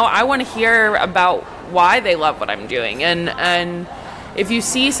 I want to hear about why they love what I'm doing. And if you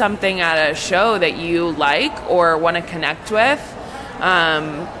see something at a show that you like or want to connect with,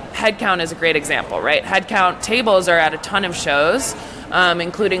 Headcount is a great example, right? Headcount tables are at a ton of shows,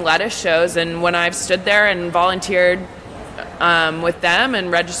 including lettuce shows. And when I've stood there and volunteered with them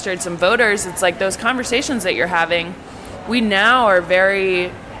and registered some voters, it's like those conversations that you're having.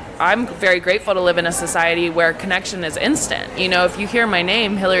 I'm very grateful to live in a society where connection is instant. If you hear my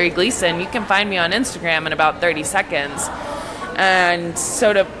name, HILARY GLEASON, you can find me on Instagram in about 30 seconds. And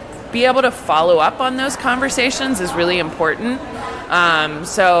so to be able to follow up on those conversations is really important.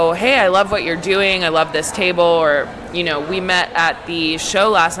 So, hey, I love what you're doing. I love this table. Or, we met at the show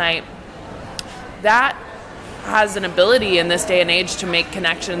last night. That has an ability in this day and age to make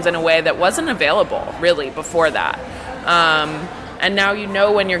connections in a way that wasn't available really before that. And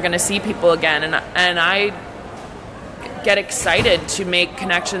now when you're going to see people again. And I get excited to make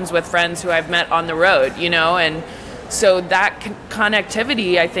connections with friends who I've met on the road, and so that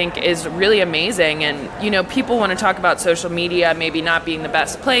connectivity, I think, is really amazing. And, people want to talk about social media maybe not being the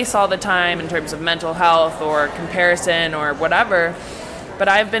best place all the time in terms of mental health or comparison or whatever. But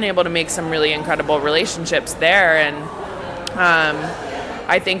I've been able to make some really incredible relationships there. And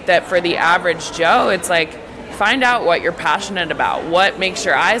I think that for the average Joe, it's find out what you're passionate about, what makes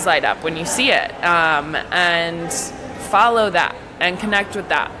your eyes light up when you see it, and follow that and connect with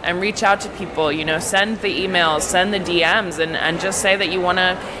that and reach out to people, send the emails, send the DMs, and just say that you want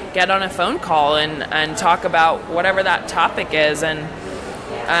to get on a phone call and talk about whatever that topic is. And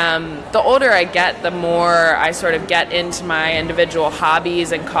the older I get, the more I sort of get into my individual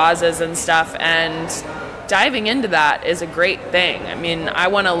hobbies and causes and stuff, and diving into that is a great thing. I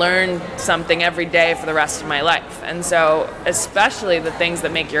want to learn something every day for the rest of my life. And so especially the things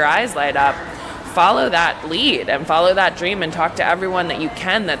that make your eyes light up, follow that lead and follow that dream and talk to everyone that you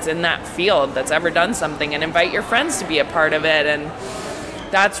can that's in that field, that's ever done something, and invite your friends to be a part of it. And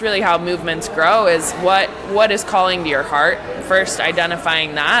that's really how movements grow, is what is calling to your heart. First,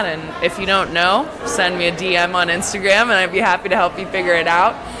 identifying that, and if you don't know, send me a DM on Instagram and I'd be happy to help you figure it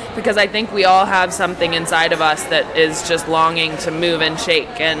out, because I think we all have something inside of us that is just longing to move and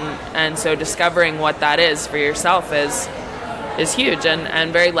shake, and so discovering what that is for yourself is huge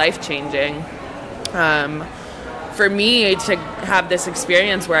and very life-changing. For me to have this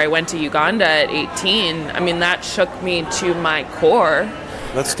experience where I went to Uganda at 18, I mean, that shook me to my core.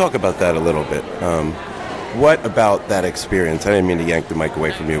 Let's talk about that a little bit. What about that experience? I didn't mean to yank the mic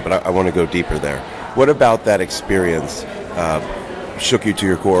away from you, but I want to go deeper there. What about that experience shook you to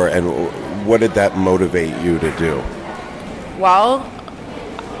your core, and what did that motivate you to do? Well,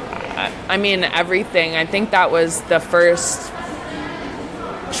 I mean, everything. I think that was the first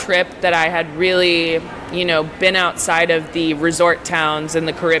trip that I had really, been outside of the resort towns in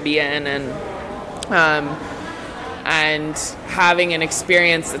the Caribbean, and having an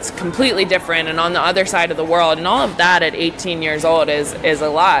experience that's completely different and on the other side of the world, and all of that at 18 years old is a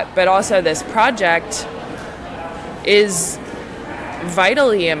lot. But also, this project is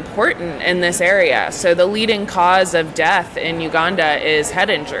vitally important in this area. So the leading cause of death in Uganda is head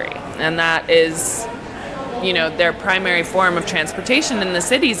injury, and that is, their primary form of transportation in the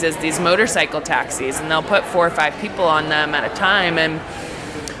cities is these motorcycle taxis, and they'll put 4 or 5 people on them at a time. And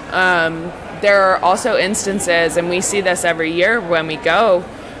there are also instances, and we see this every year when we go,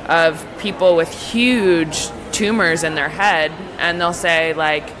 of people with huge tumors in their head, and they'll say,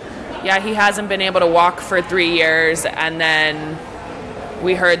 like, yeah, he hasn't been able to walk for 3 years, and then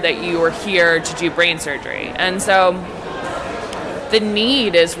we heard that you were here to do brain surgery. And so the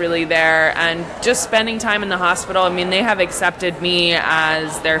need is really there, and just spending time in the hospital, I mean, they have accepted me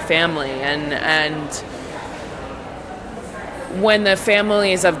as their family, and when the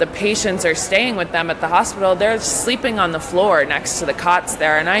families of the patients are staying with them at the hospital, they're sleeping on the floor next to the cots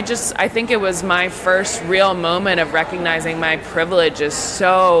there. And I think it was my first real moment of recognizing my privilege is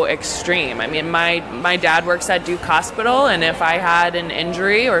so extreme. I mean, my dad works at Duke Hospital, and if I had an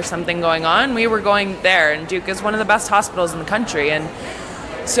injury or something going on, we were going there. And Duke is one of the best hospitals in the country. And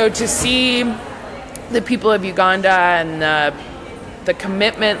so to see the people of Uganda and the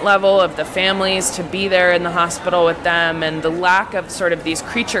commitment level of the families to be there in the hospital with them, and the lack of sort of these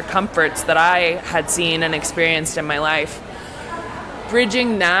creature comforts that I had seen and experienced in my life,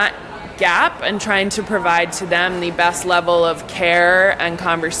 bridging that gap and trying to provide to them the best level of care and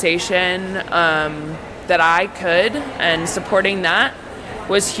conversation that I could, and supporting that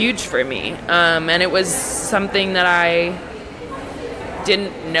was huge for me. And it was something that I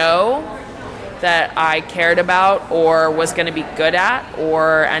didn't know that I cared about or was going to be good at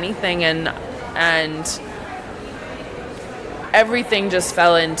or anything, and everything just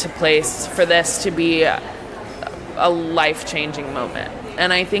fell into place for this to be a life-changing moment.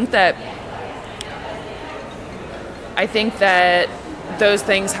 And I think that those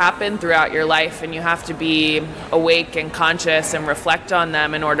things happen throughout your life, and you have to be awake and conscious and reflect on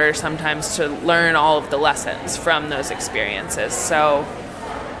them in order sometimes to learn all of the lessons from those experiences. So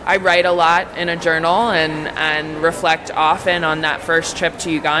I write a lot in a journal and reflect often on that first trip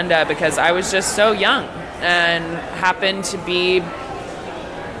to Uganda, because I was just so young and happened to be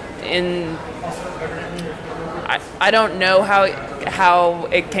in, I don't know how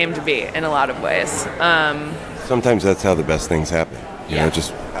it came to be in a lot of ways. Sometimes that's how the best things happen,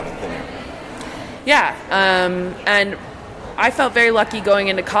 just out of thin air. Yeah, and I felt very lucky going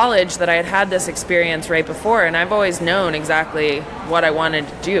into college that I had this experience right before, and I've always known exactly what I wanted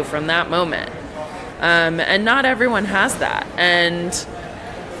to do from that moment. And not everyone has that. And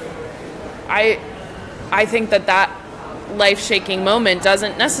I think that life-shaking moment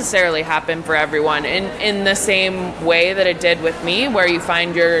doesn't necessarily happen for everyone in the same way that it did with me, where you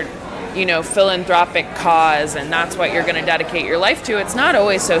find your philanthropic cause and that's what you're going to dedicate your life to. It's not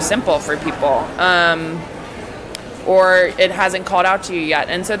always so simple for people. Or it hasn't called out to you yet.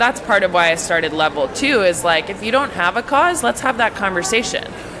 And so that's part of why I started Level 2, is like, if you don't have a cause, let's have that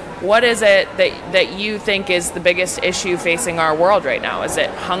conversation. What is it that you think is the biggest issue facing our world right now? Is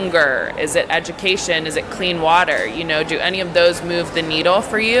it hunger? Is it education? Is it clean water? Do any of those move the needle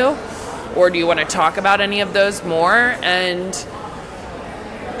for you? Or do you want to talk about any of those more? And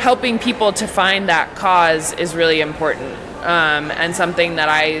helping people to find that cause is really important, and something that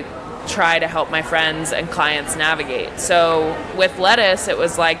I try to help my friends and clients navigate. So with Lettuce, it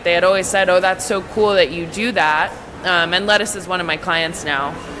was like they had always said, oh, that's so cool that you do that. And Lettuce is one of my clients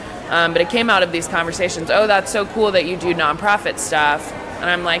now. But it came out of these conversations, oh, that's so cool that you do nonprofit stuff. And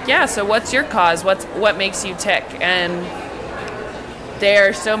I'm like, yeah, so what's your cause? What makes you tick? And there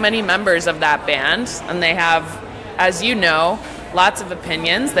are so many members of that band, and they have, as you know, lots of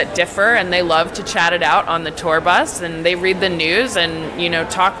opinions that differ, and they love to chat it out on the tour bus, and they read the news and, you know,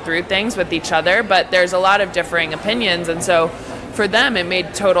 talk through things with each other, but there's a lot of differing opinions. And so for them, it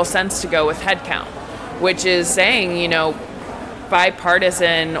made total sense to go with headcount, which is saying, you know,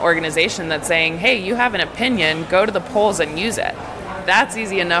 bipartisan organization that's saying, hey, you have an opinion, go to the polls and use it. That's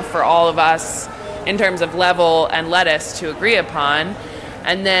easy enough for all of us in terms of Level and Lettuce to agree upon.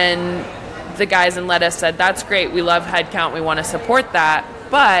 And then the guys in Lettuce said, that's great, we love headcount, we want to support that,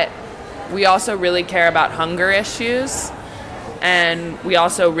 but we also really care about hunger issues, and we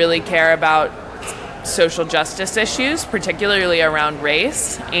also really care about social justice issues, particularly around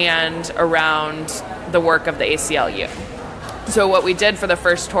race and around the work of the ACLU. So what we did for the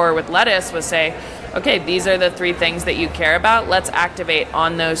first tour with Lettuce was say, okay, these are the 3 things that you care about. Let's activate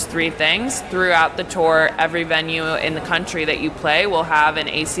on those 3 things throughout the tour. Every venue in the country that you play will have an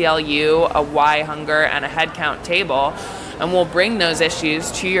ACLU, a why hunger, and a headcount table. And we'll bring those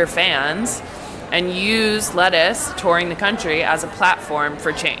issues to your fans and use Lettuce touring the country as a platform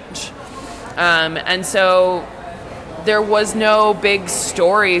for change. And so there was no big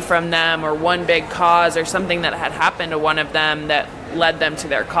story from them or one big cause or something that had happened to one of them that led them to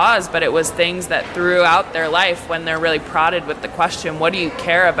their cause, but it was things that throughout their life, when they're really prodded with the question, what do you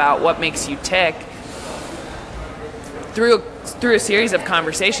care about, what makes you tick, through a series of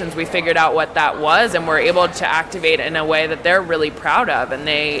conversations we figured out what that was, and were able to activate it in a way that they're really proud of, and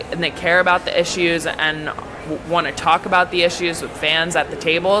they care about the issues and want to talk about the issues with fans at the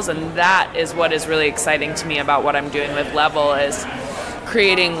tables. And that is what is really exciting to me about what I'm doing with Level, is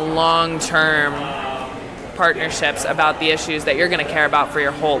creating long-term partnerships about the issues that you're going to care about for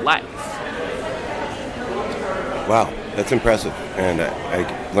your whole life. Wow, that's impressive. And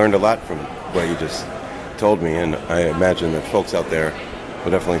I learned a lot from what you just told me, and I imagine that folks out there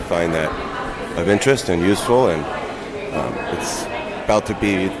will definitely find that of interest and useful. And it's about to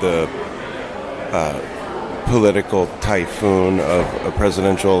be the political typhoon of a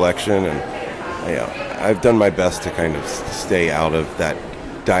presidential election, and I've done my best to kind of stay out of that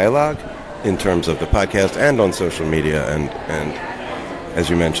dialogue in terms of the podcast and on social media, and as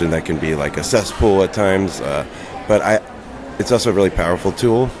you mentioned, that can be like a cesspool at times, but it's also a really powerful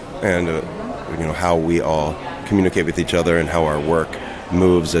tool, and you know, how we all communicate with each other and how our work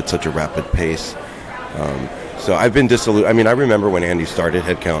moves at such a rapid pace. So I've been disillusioned. I mean, I remember when Andy started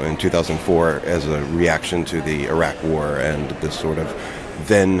Headcount in 2004 as a reaction to the Iraq War and the sort of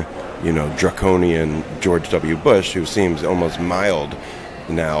then, you know, draconian George W. Bush, who seems almost mild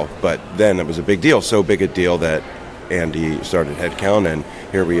now, but then it was a big deal. So big a deal that Andy started Headcount, and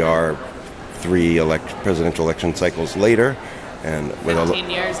here we are 3 presidential election cycles later, and with 15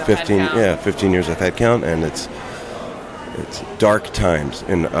 years of Headcount. 15 years of Headcount, and it's dark times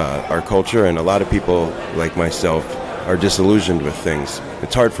in our culture, and a lot of people like myself are disillusioned with things.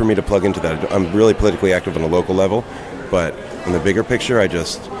 It's hard for me to plug into that. I'm really politically active on a local level, but in the bigger picture,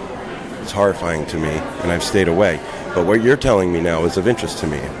 it's horrifying to me, and I've stayed away. But what you're telling me now is of interest to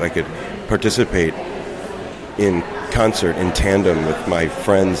me. If I could participate in concert, in tandem with my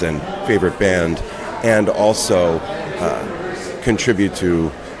friends and favorite band, and also contribute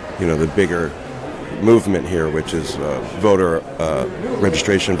to, you know, the bigger movement here, which is voter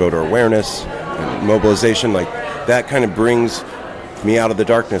registration, voter awareness, and mobilization, like that kind of brings me out of the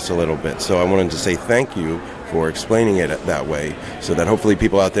darkness a little bit. So I wanted to say thank you for explaining it that way, so that hopefully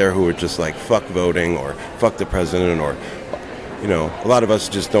people out there who are just like fuck voting or fuck the president, or, you know, a lot of us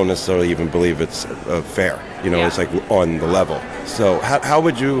just don't necessarily even believe it's fair, you know. Yeah. It's like on the level. So how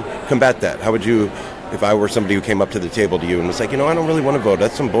would you combat that? How would you, if I were somebody who came up to the table to you and was like, you know, I don't really want to vote,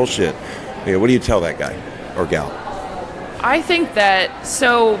 that's some bullshit, you know, what do you tell that guy or gal? I think that,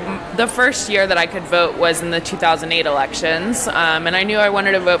 so the first year that I could vote was in the 2008 elections, and I knew I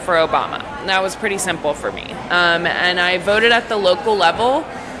wanted to vote for Obama. That was pretty simple for me. And I voted at the local level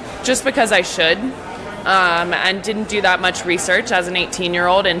just because I should, and didn't do that much research as an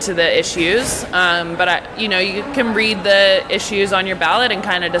 18-year-old into the issues. But you can read the issues on your ballot and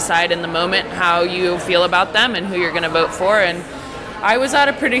kind of decide in the moment how you feel about them and who you're going to vote for. And I was at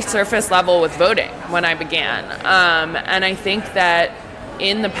a pretty surface level with voting when I began. And I think that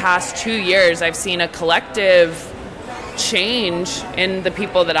in the past 2 years, I've seen a collective change in the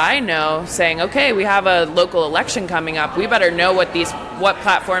people that I know saying, okay, we have a local election coming up. We better know what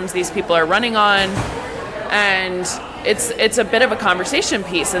platforms these people are running on. And it's a bit of a conversation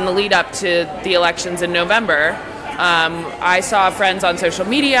piece in the lead up to the elections in November. I saw friends on social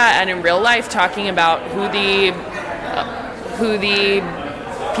media and in real life talking about who the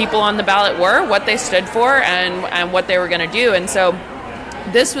people on the ballot were, what they stood for, and what they were going to do. And so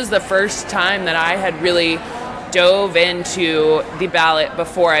this was the first time that I had really dove into the ballot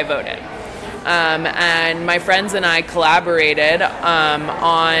before I voted. And my friends and I collaborated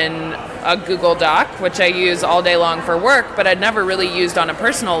on a Google Doc, which I use all day long for work, but I'd never really used on a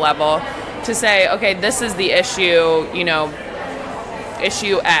personal level, to say, okay, this is the issue,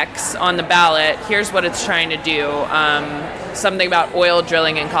 issue X on the ballot. Here's what it's trying to do. Something about oil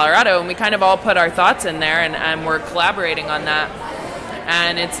drilling in Colorado, and we kind of all put our thoughts in there, and we're collaborating on that.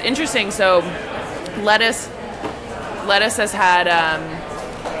 And it's interesting. So lettuce has had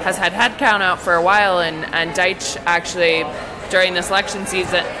head count out for a while, and Deitch actually during this election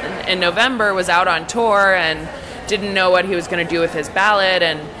season in November was out on tour and didn't know what he was going to do with his ballot,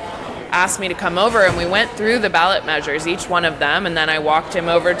 and asked me to come over, and we went through the ballot measures, each one of them, and then I walked him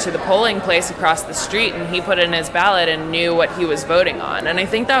over to the polling place across the street, and he put in his ballot and knew what he was voting on. And I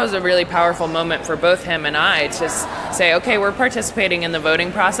think that was a really powerful moment for both him and I to say, okay, we're participating in the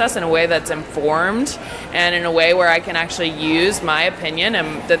voting process in a way that's informed, and in a way where I can actually use my opinion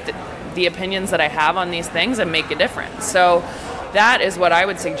and the opinions that I have on these things and make a difference. So that is what I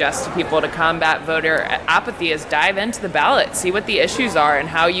would suggest to people to combat voter apathy, is dive into the ballot, see what the issues are and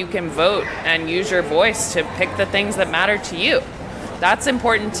how you can vote and use your voice to pick the things that matter to you. That's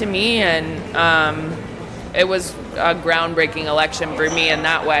important to me, and it was a groundbreaking election for me in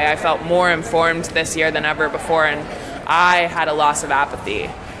that way. I felt more informed this year than ever before, and I had a loss of apathy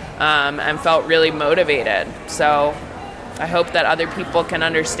and felt really motivated. So I hope that other people can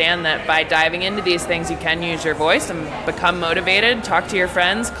understand that by diving into these things, you can use your voice and become motivated, talk to your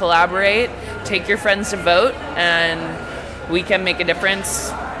friends, collaborate, take your friends to vote, and we can make a difference.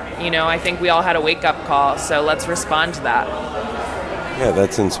 I think we all had a wake-up call, so let's respond to that. Yeah,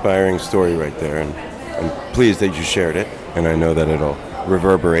 that's an inspiring story right there, and I'm pleased that you shared it, and I know that it'll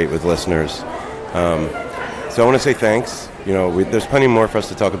reverberate with listeners. So I want to say thanks. There's plenty more for us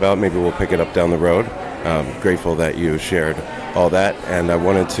to talk about. Maybe we'll pick it up down the road. Grateful that you shared all that, and I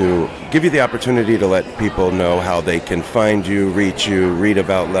wanted to give you the opportunity to let people know how they can find you, reach you, read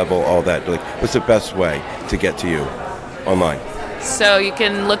about Level, all that. What's the best way to get to you online? So you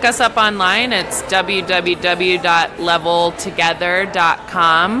can look us up online. It's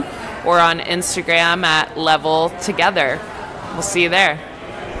www.leveltogether.com, or on Instagram at leveltogether. We'll see you there.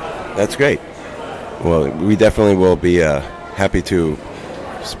 That's great. Well, we definitely will be happy to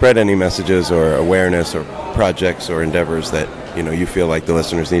spread any messages or awareness or projects or endeavors that you feel like the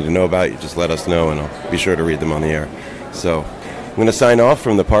listeners need to know about. You just let us know, and I'll be sure to read them on the air. So I'm going to sign off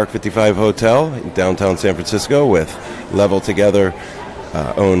from the Park 55 Hotel in downtown San Francisco with Level Together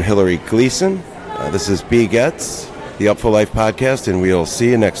own HILARY GLEASON. This is B Getz, the Upful LIFE Podcast, and we'll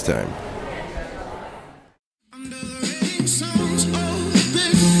see you next time.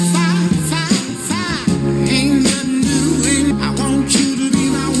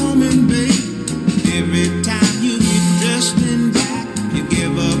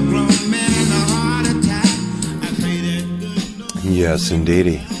 Yes,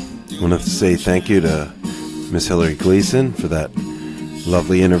 indeedy. I want to say thank you to Miss HILARY GLEASON for that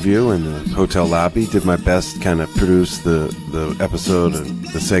lovely interview in the hotel lobby. Did my best to kind of produce the episode and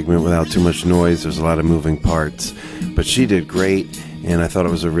the segment without too much noise. There's a lot of moving parts, but she did great, and I thought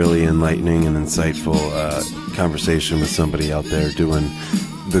it was a really enlightening and insightful conversation with somebody out there doing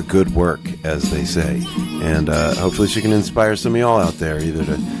the good work, as they say. And hopefully she can inspire some of y'all out there, either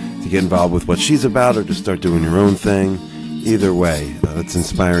to get involved with what she's about or to start doing your own thing. Either way, that's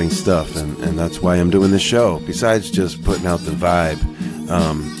inspiring stuff, and that's why I'm doing this show. Besides just putting out the vibe,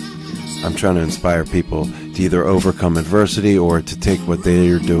 I'm trying to inspire people to either overcome adversity or to take what they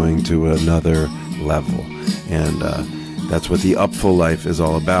are doing to another level. And that's what the Upful Life is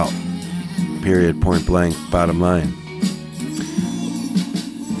all about. Period, point blank, bottom line.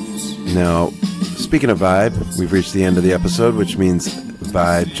 Now, speaking of vibe, we've reached the end of the episode, which means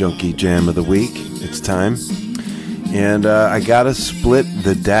Vibe Junkie Jam of the Week. It's time. And I gotta split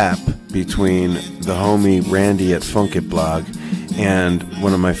the dap between the homie Randy at Funkit Blog and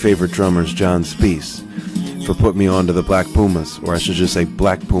one of my favorite drummers, John Speece, for putting me onto the Black Pumas, or I should just say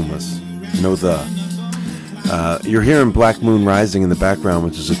Black Pumas. No the. You're hearing Black Moon Rising in the background,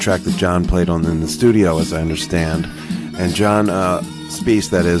 which is a track that John played on in the studio, as I understand. And John Speece,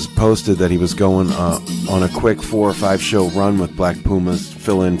 that is, posted that he was going on a quick 4 or 5 show run with Black Pumas,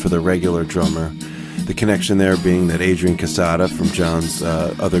 fill in for the regular drummer. The connection there being that Adrian Casada from John's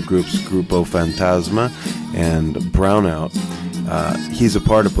other groups, Grupo Fantasma and Brownout, he's a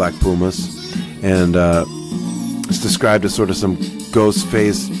part of Black Pumas, and It's described as sort of some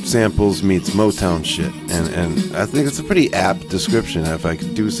Ghostface samples meets Motown shit, and I think it's a pretty apt description, if I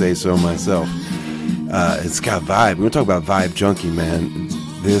do say so myself. It's got vibe. We're talking about vibe junkie, man.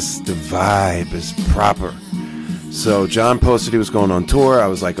 The vibe is proper. So John posted he was going on tour. I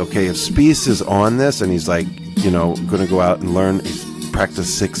was like, okay, if Speece is on this and he's like, going to go out and learn,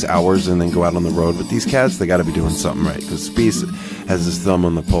 practice 6 hours and then go out on the road with these cats, they got to be doing something right, because Speece has his thumb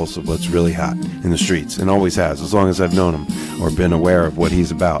on the pulse of what's really hot in the streets, and always has, as long as I've known him or been aware of what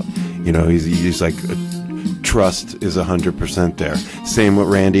he's about. He's like, trust is 100% there. Same with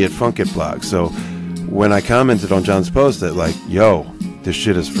Randy at Funk It Blog. So when I commented on John's post that, like, yo, this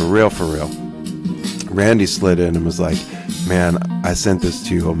shit is for real, Randy slid in and was like, man, I sent this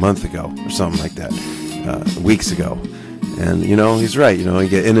to you a month ago or something like that, weeks ago. And, he's right. I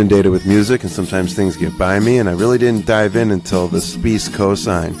get inundated with music and sometimes things get by me, and I really didn't dive in until the Speece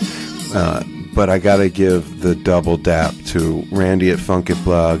cosign. But I got to give the double dap to Randy at Funk It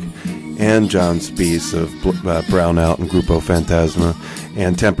Blog and John Speece of Brownout and Grupo Fantasma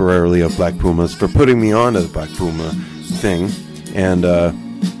and temporarily of Black Pumas for putting me on to the Black Puma thing. And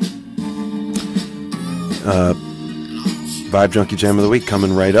Vibe Junkie Jam of the Week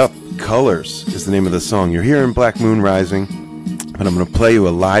coming right up. Colors is the name of the song. You're hearing Black Moon Rising, but I'm going to play you a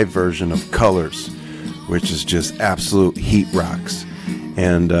live version of Colors, which is just absolute heat rocks.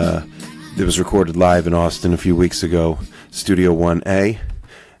 And it was recorded live in Austin a few weeks ago, Studio 1A,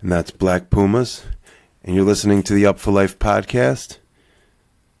 and that's Black Pumas. And you're listening to the Upful LIFE Podcast,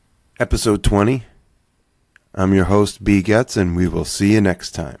 episode 20. I'm your host, B. Getz, and we will see you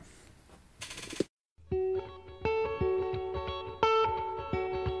next time.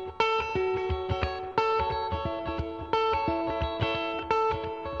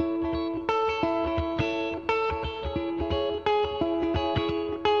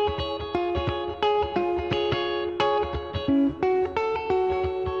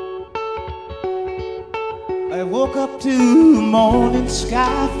 I woke up to the morning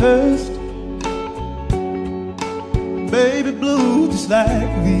sky first, baby blue just like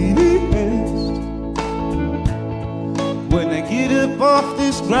the west. When I get up off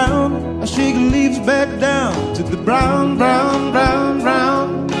this ground, I shake the leaves back down to the brown, brown, brown,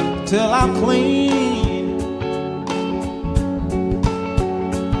 brown, till I'm clean.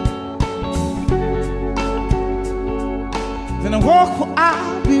 Then I walk where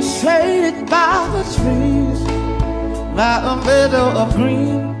I'll be shaded by the trees, by a meadow of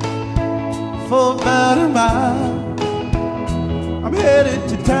green, for about a mile. I'm headed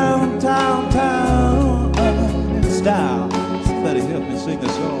to town, town, town, in style. Somebody help me sing a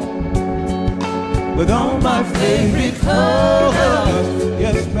song with all my favorite colors.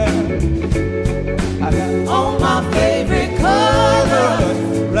 Yes, ma'am. I got all my favorite colors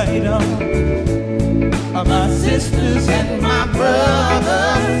right on. My sisters and my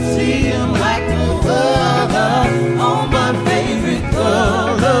brothers, see them like no other. All my favorite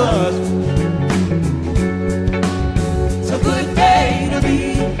colors. It's a good day to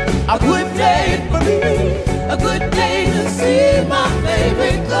be, a good day for me, a good day to see my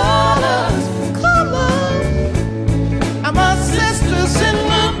favorite colors. Colors. And my sisters and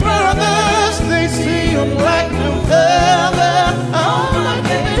my brothers, they see them like no other. All my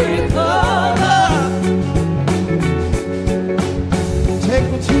favorite colors. Take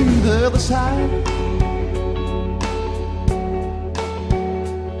me to the other side,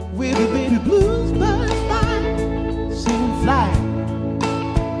 where the baby blues birds fly, sing fly,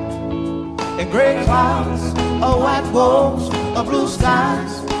 and gray clouds, or white walls, or blue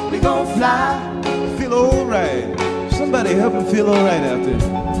skies. We gon' fly, feel alright. Somebody help me feel alright out there.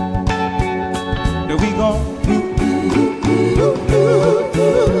 Then we gon'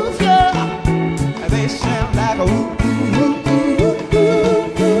 yeah, and they sound like a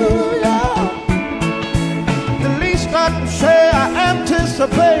say I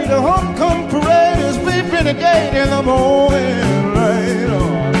anticipate a homecoming parade is beeping a gate in the morning, right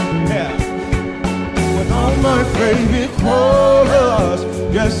on, yeah. With all my favorite colors,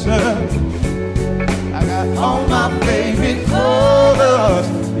 yes sir. I got all my favorite colors,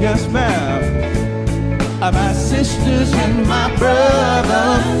 yes ma'am. My sisters and my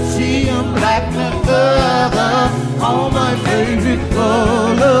brothers, see them like no other. All my favorite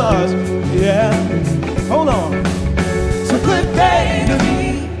colors, yeah. Hold on. A good day to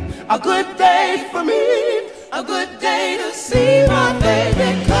me, a good day for me, a good day to see my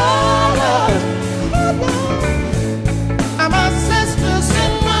favorite colors. And my sisters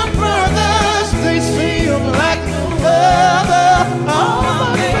and my brothers, they see them like no other. All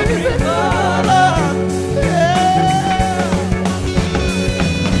my favorite colors, yeah.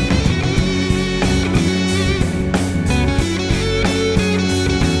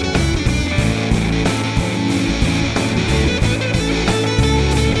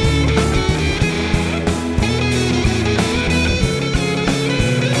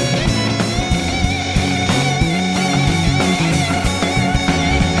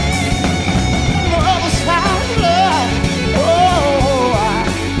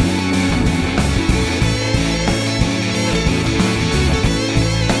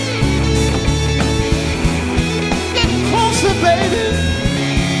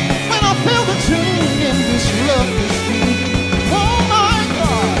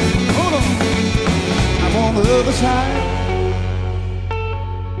 side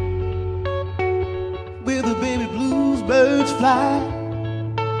where the baby blues birds fly.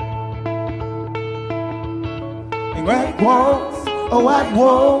 And white walls, or white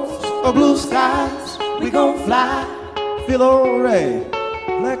walls, or blue skies, we gon' fly. Feel alright.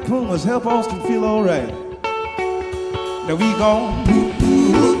 Black Pumas help Austin feel alright. Now we gon'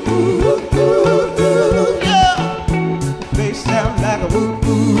 yeah. They sound like a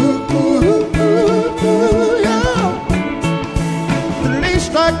woo yeah. The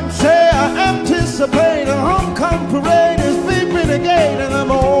least I can say, I anticipate a homecoming parade is beeping the gate in the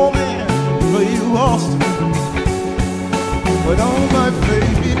morning for you, Austin. But on my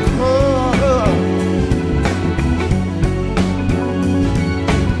baby color,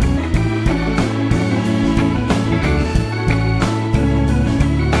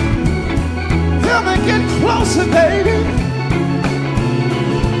 get closer, baby.